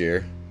next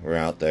year, we're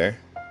out there.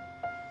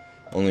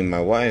 Only my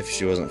wife,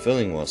 she wasn't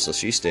feeling well, so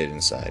she stayed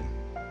inside.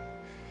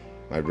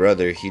 My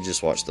brother, he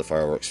just watched the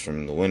fireworks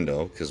from the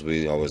window, because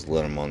we always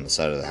lit them on the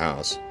side of the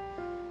house.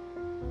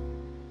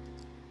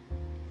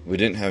 We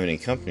didn't have any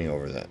company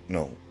over that.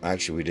 No,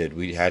 actually we did.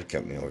 We had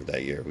company over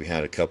that year. We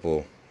had a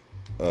couple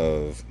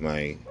of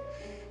my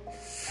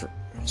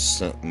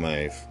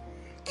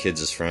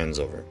kids' friends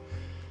over.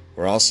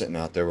 We're all sitting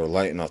out there. We're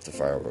lighting off the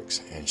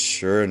fireworks. And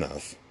sure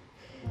enough,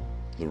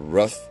 the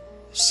rough,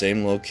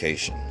 same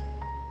location.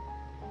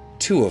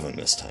 2 of them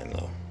this time,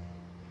 though.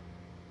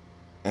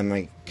 And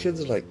my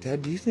kids are like,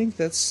 Dad, do you think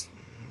that's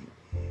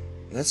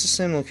the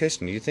same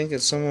location? Do you think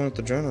it's someone with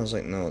the drone? I was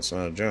like, no, it's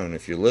not a drone.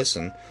 If you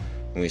listen,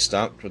 when we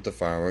stopped with the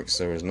fireworks,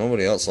 there was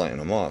nobody else lighting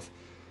them off.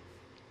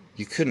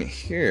 You couldn't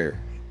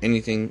hear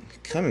anything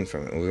coming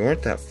from it. We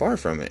weren't that far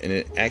from it, and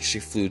it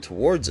actually flew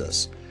towards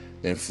us,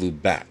 then flew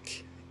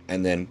back,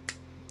 and then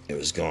it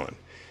was gone.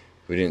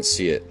 We didn't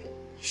see it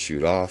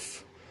shoot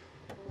off.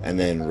 And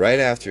then right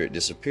after it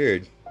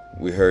disappeared,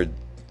 we heard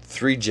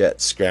 3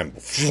 jets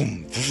scramble.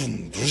 Vroom,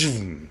 vroom,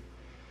 vroom.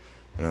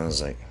 And I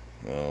was like,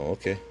 oh,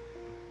 okay.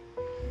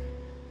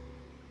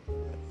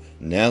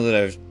 Now that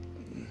I've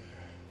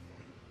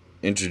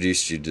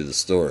introduced you to the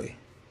story,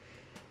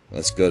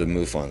 let's go to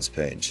MUFON's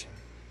page.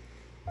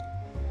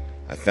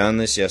 I found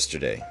this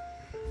yesterday,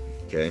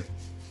 okay?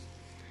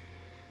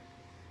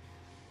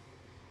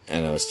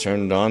 And I was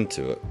turned on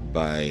to it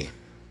by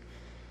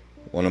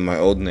one of my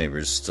old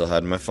neighbors still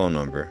had my phone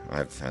number.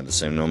 I've had the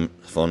same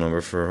phone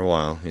number for a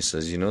while. He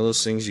says, you know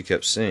those things you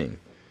kept seeing?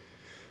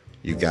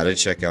 You got to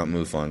check out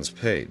MUFON's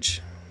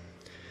page.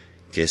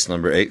 Case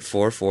number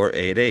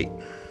 84488.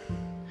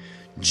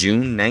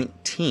 June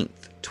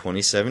 19th,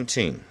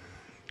 2017.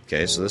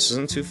 Okay, so this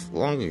isn't too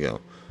long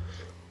ago.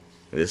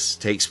 This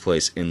takes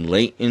place in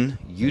Layton,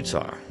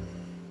 Utah.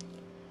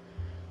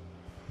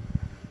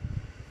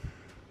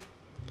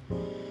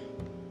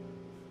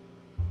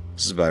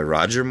 This is by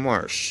Roger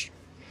Marsh.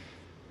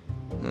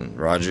 And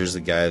Roger's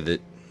the guy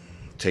that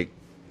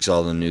takes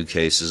all the new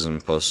cases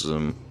and posts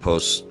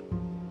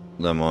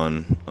them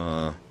on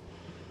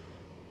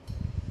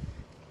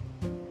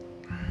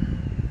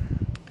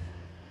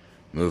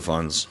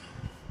MUFONs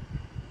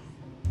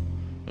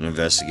and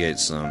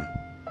investigates them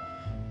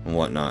and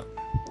whatnot.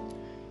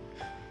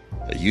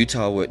 A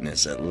Utah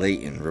witness at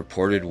Layton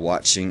reported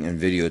watching and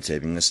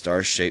videotaping a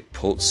star-shaped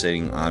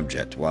pulsating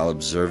object while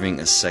observing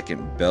a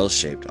second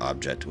bell-shaped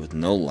object with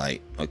no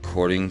light,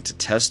 according to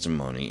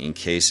testimony in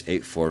case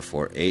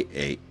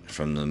 84488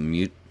 from the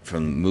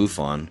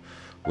MUFON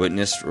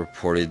witness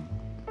reporting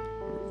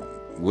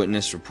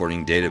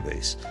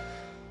database.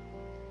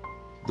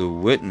 The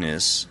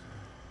witness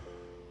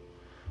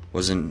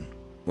was in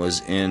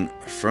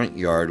a front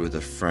yard with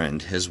a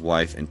friend, his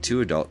wife, and 2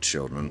 adult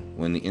children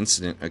when the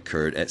incident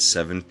occurred at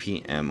 7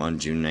 p.m. on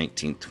June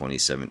 19,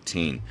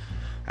 2017.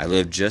 I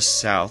live just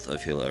south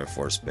of Hill Air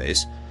Force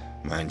Base.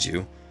 Mind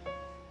you,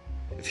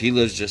 if he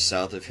lives just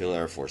south of Hill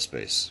Air Force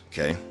Base,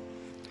 okay,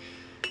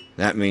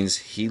 that means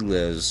he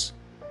lives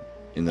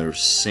in the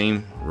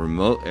same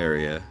remote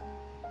area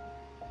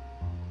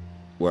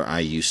where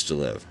I used to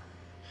live,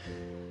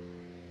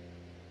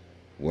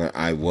 where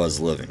I was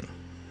living.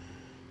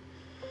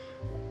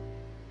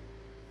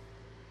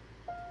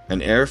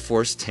 An Air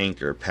Force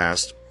tanker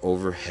passed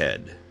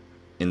overhead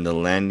in the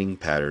landing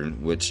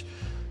pattern, which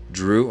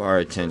drew our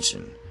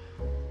attention.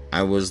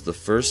 I was the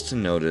first to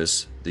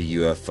notice the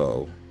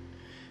UFO.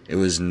 It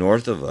was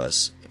north of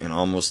us in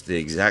almost the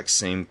exact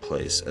same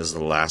place as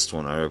the last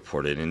one I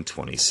reported in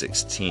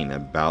 2016,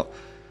 about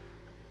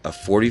a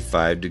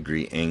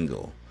 45-degree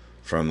angle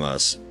from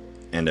us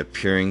and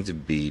appearing to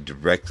be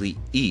directly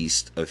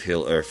east of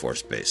Hill Air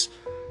Force Base.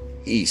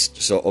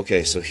 East. So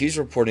he's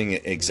reporting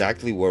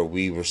exactly where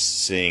we were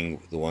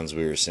seeing the ones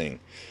we were seeing,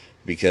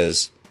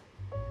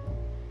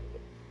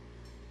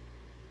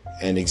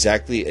 and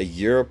exactly a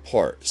year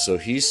apart. So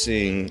he's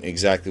seeing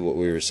exactly what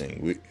we were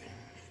seeing.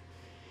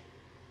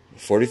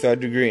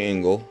 45-degree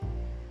angle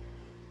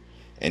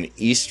and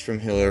east from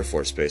Hill Air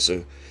Force Base.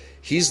 So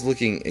he's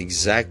looking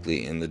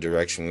exactly in the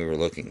direction we were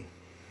looking.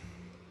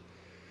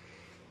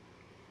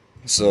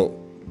 So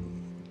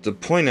to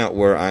point out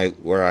where I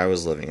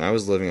was living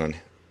on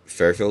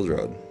Fairfield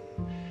Road,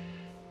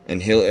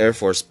 and Hill Air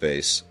Force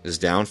Base is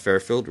down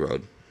Fairfield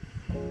Road.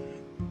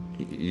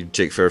 You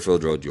take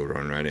Fairfield Road, you'll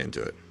run right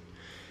into it.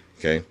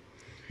 Okay?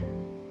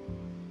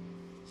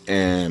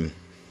 And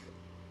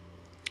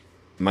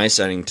my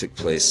sighting took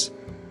place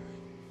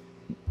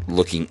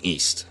looking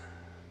east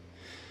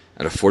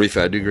at a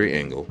 45-degree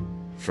angle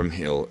from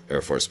Hill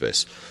Air Force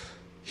Base.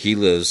 He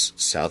lives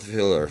south of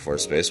Hill Air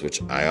Force Base,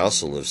 which I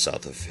also live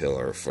south of Hill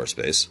Air Force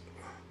Base.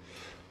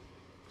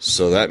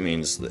 So that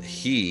means that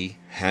he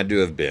had to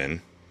have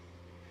been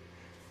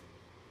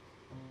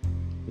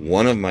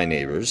one of my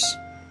neighbors,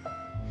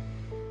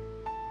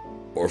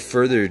 or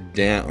further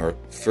down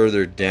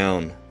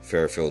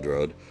Fairfield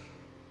Road,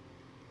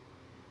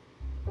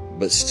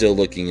 but still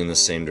looking in the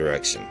same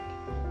direction.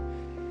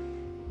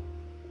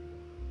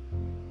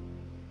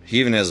 He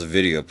even has a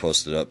video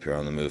posted up here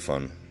on the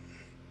MUFON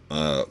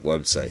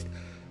website.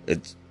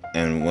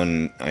 And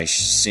when I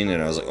seen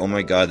it, I was like, oh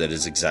my god, that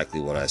is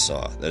exactly what I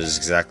saw. That is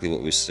exactly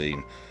what we've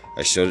seen.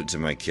 I showed it to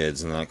my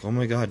kids, and they're like, oh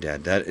my god,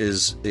 Dad, that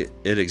is it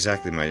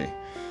exactly. My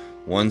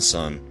one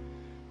son,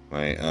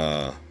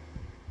 my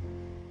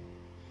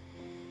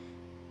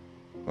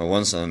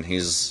one son,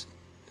 he's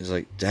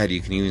like, Dad,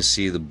 you can even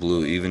see the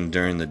blue, even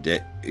during the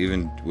day,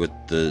 even with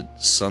the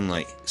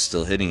sunlight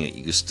still hitting it,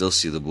 you can still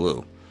see the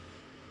blue.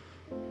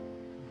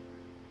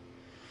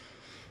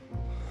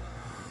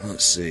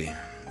 Let's see.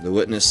 The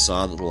witness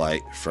saw the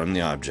light from the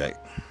object.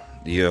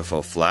 The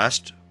UFO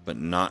flashed, but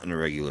not in a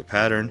regular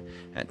pattern.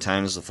 At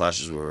times the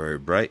flashes were very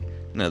bright,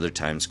 and other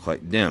times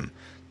quite dim.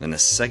 Then a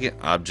second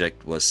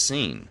object was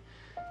seen.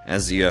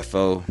 As the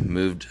UFO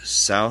moved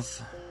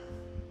south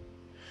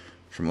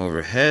from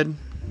overhead,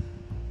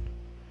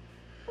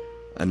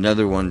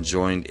 another one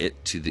joined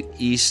it to the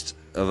east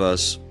of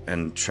us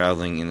and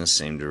traveling in the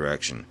same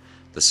direction.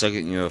 The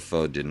second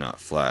UFO did not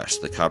flash.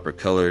 The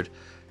copper-colored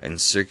and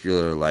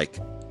circular like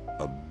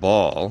a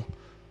ball.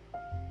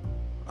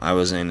 I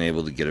was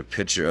unable to get a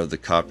picture of the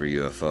copper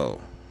UFO.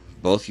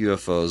 Both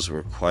UFOs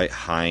were quite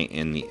high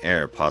in the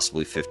air,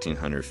 possibly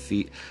 1,500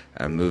 feet,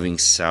 and moving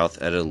south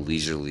at a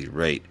leisurely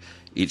rate.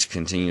 Each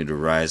continued to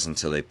rise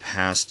until they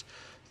passed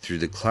through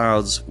the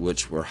clouds,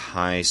 which were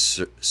high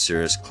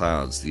cirrus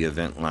clouds. The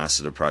event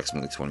lasted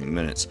approximately 20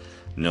 minutes.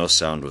 No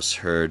sound was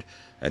heard,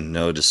 and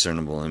no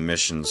discernible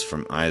emissions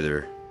from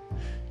either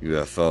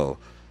UFO.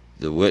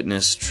 The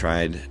witness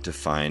tried to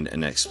find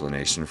an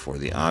explanation for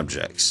the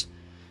objects.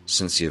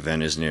 Since the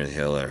event is near the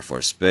Hill Air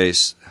Force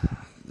Base,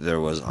 there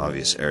was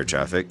obvious air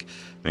traffic.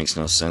 Makes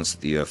no sense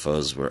that the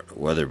UFOs were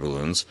weather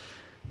balloons.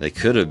 They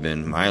could have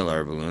been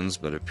Mylar balloons,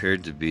 but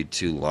appeared to be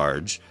too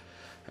large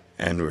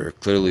and were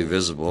clearly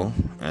visible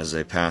as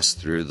they passed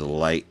through the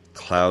light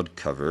cloud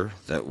cover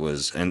that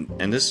was, and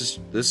this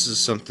is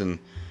something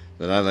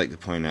that I like to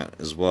point out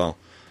as well.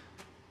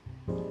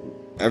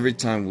 Every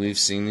time we've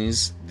seen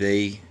these,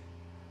 they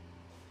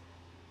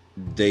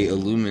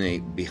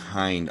illuminate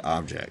behind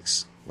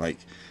objects. Like,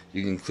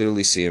 you can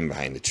clearly see them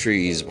behind the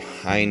trees,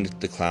 behind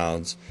the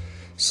clouds.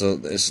 So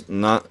it's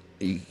not,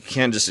 you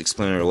can't just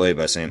explain it away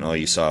by saying, oh,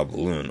 you saw a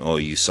balloon, oh,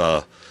 you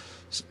saw,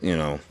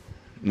 no,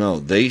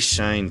 they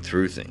shine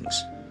through things.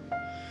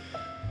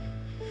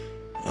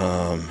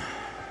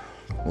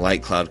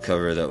 Light cloud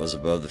cover that was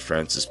above the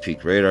Francis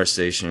Peak radar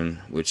station,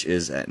 which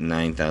is at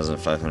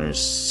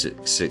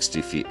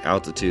 9,560 feet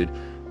altitude.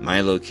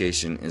 My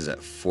location is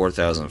at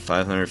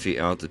 4,500 feet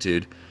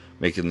altitude,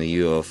 making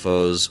the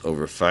UFOs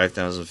over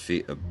 5,000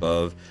 feet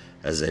above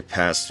as they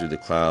passed through the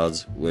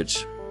clouds,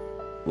 which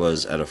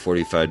was at a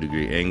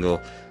 45-degree angle.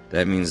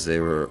 That means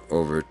they were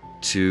over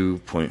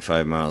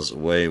 2.5 miles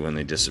away when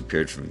they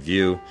disappeared from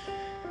view.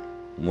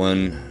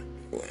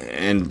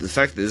 And the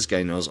fact that this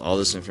guy knows all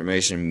this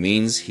information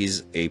means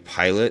he's a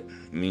pilot,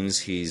 means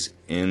he's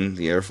in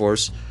the Air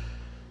Force,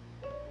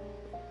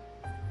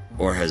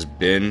 or has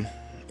been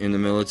in the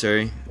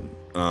military.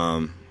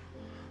 I'm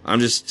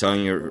just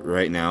telling you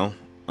right now,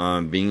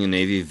 being a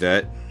Navy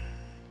vet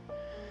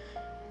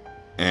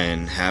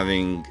and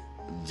having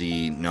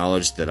the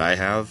knowledge that I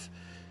have,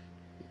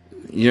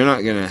 you're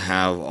not going to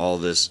have all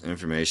this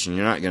information,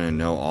 you're not going to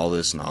know all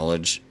this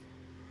knowledge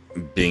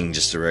being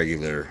just a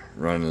regular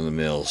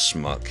run-of-the-mill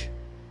schmuck.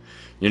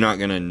 You're not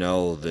going to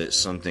know that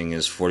something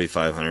is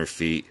 4,500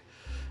 feet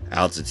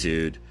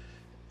altitude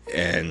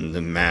and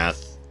the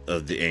math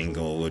of the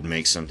angle would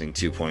make something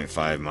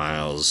 2.5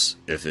 miles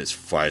if it's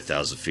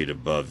 5,000 feet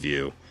above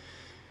you,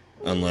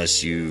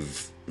 unless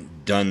you've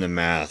done the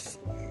math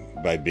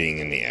by being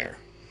in the air.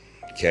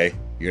 Okay?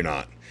 You're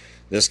not.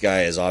 This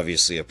guy is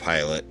obviously a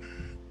pilot.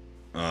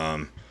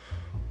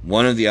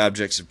 One of the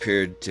objects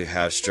appeared to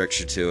have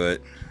structure to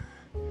it.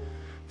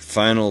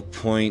 Final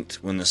point,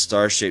 when the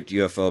star-shaped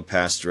UFO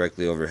passed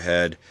directly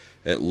overhead,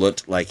 it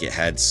looked like it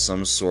had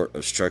some sort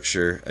of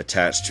structure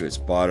attached to its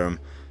bottom.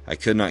 I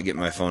could not get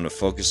my phone to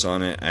focus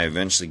on it. I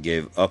eventually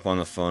gave up on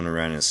the phone,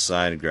 around his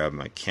side, grabbed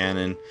my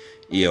Canon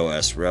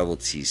EOS Rebel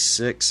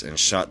T6 and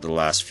shot the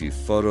last few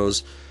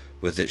photos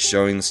with it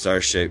showing the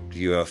star-shaped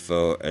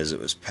UFO as it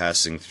was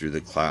passing through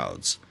the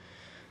clouds.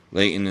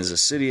 Layton is a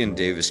city in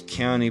Davis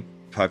County,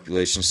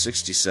 population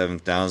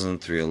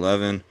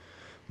 67,311.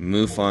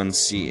 MUFON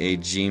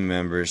CAG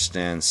member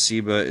Stan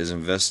Seba is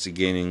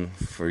investigating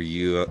for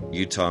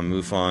Utah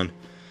MUFON.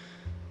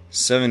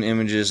 7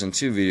 images and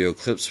 2 video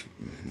clips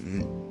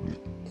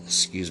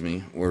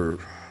were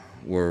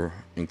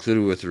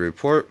included with the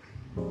report,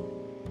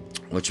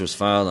 which was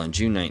filed on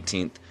June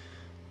 19th,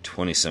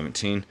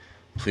 2017.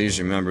 Please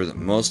remember that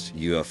most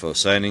UFO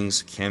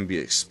sightings can be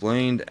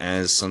explained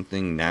as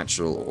something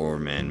natural or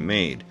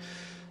man-made.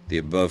 The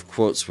above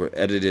quotes were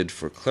edited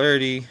for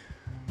clarity.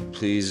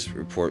 Please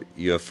report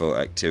UFO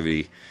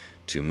activity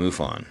to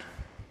MUFON.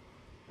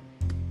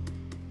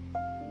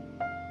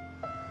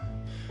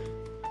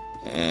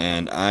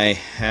 And I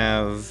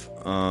have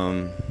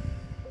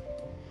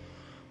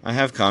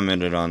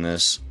commented on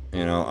this.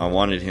 I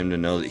wanted him to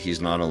know that he's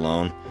not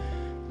alone,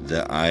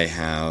 that I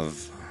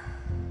have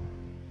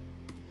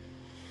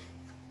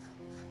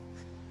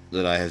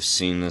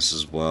seen this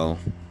as well.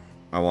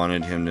 I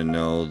wanted him to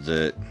know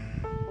that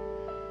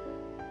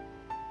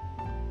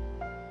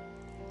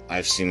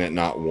I've seen it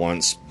not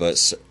once,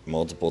 but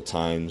multiple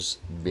times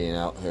being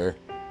out here.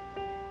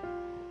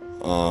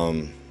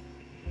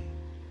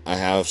 I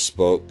have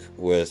spoke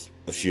with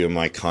a few of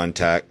my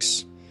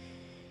contacts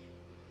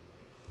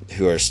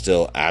who are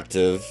still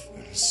active,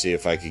 see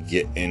if I could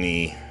get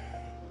any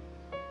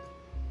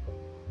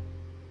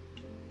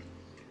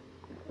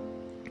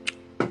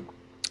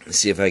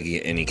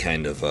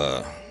kind of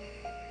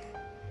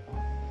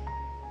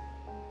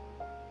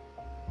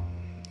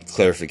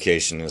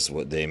clarification as to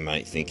what they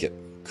might think it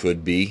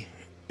could be.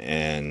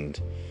 And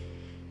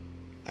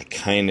I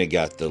kind of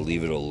got the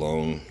leave it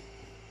alone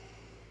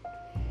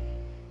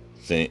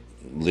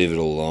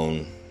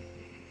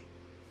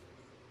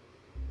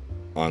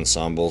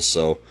ensemble.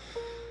 So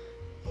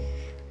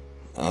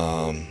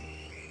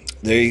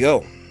there you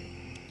go.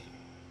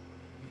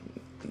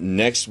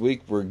 Next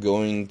week we're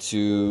going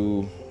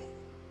to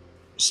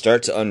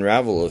start to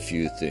unravel a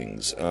few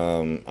things.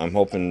 I'm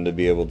hoping to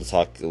be able to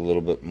talk a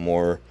little bit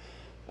more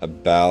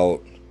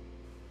about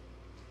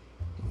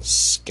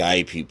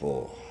sky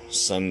people,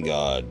 sun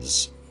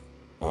gods.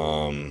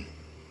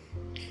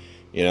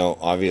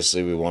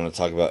 Obviously we want to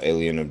talk about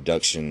alien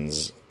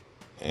abductions,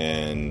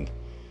 and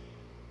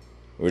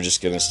we're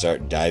just going to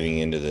start diving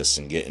into this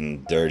and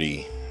getting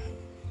dirty.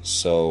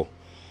 So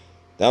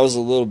that was a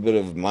little bit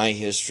of my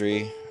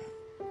history.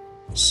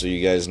 so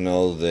you guys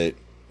know that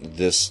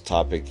this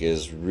topic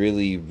is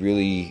really,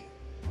 really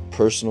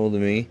personal to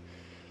me.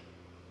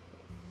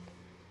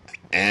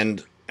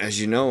 And as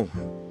you know,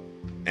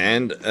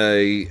 and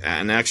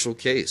an actual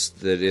case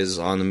that is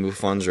on the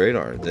MUFON's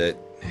radar that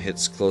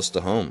hits close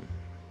to home.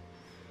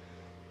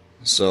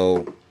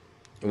 So,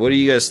 what do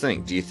you guys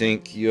think? Do you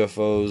think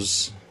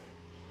UFOs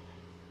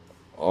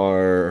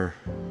are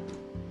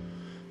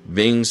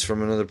beings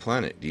from another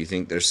planet? Do you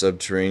think they're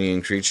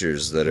subterranean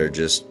creatures that are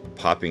just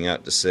popping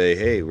out to say,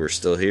 hey, we're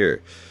still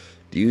here?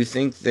 Do you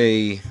think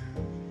they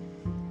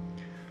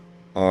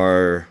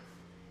are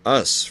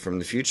us from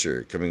the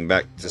future coming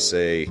back to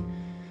say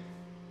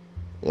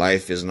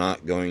life is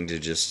not going to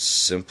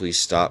just simply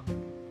stop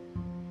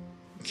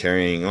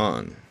carrying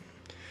on?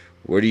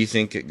 Where do you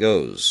think it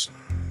goes?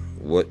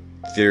 What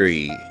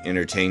theory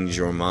entertains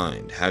your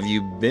mind? Have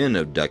you been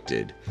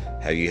abducted?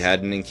 Have you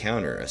had an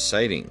encounter, a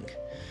sighting?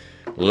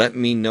 Let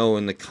me know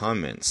in the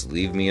comments.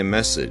 Leave me a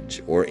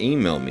message or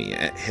email me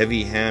at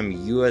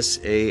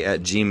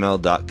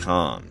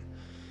heavyhamusa@gmail.com.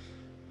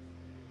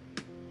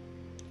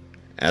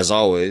 As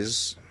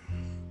always,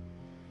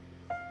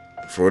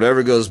 for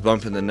whatever goes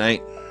bump in the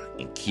night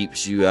and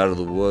keeps you out of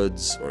the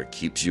woods or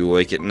keeps you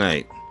awake at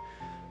night,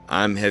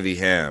 I'm Heavy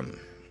Ham,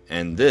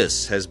 and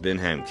this has been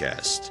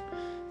Hamcast.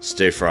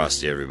 Stay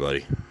frosty,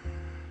 everybody.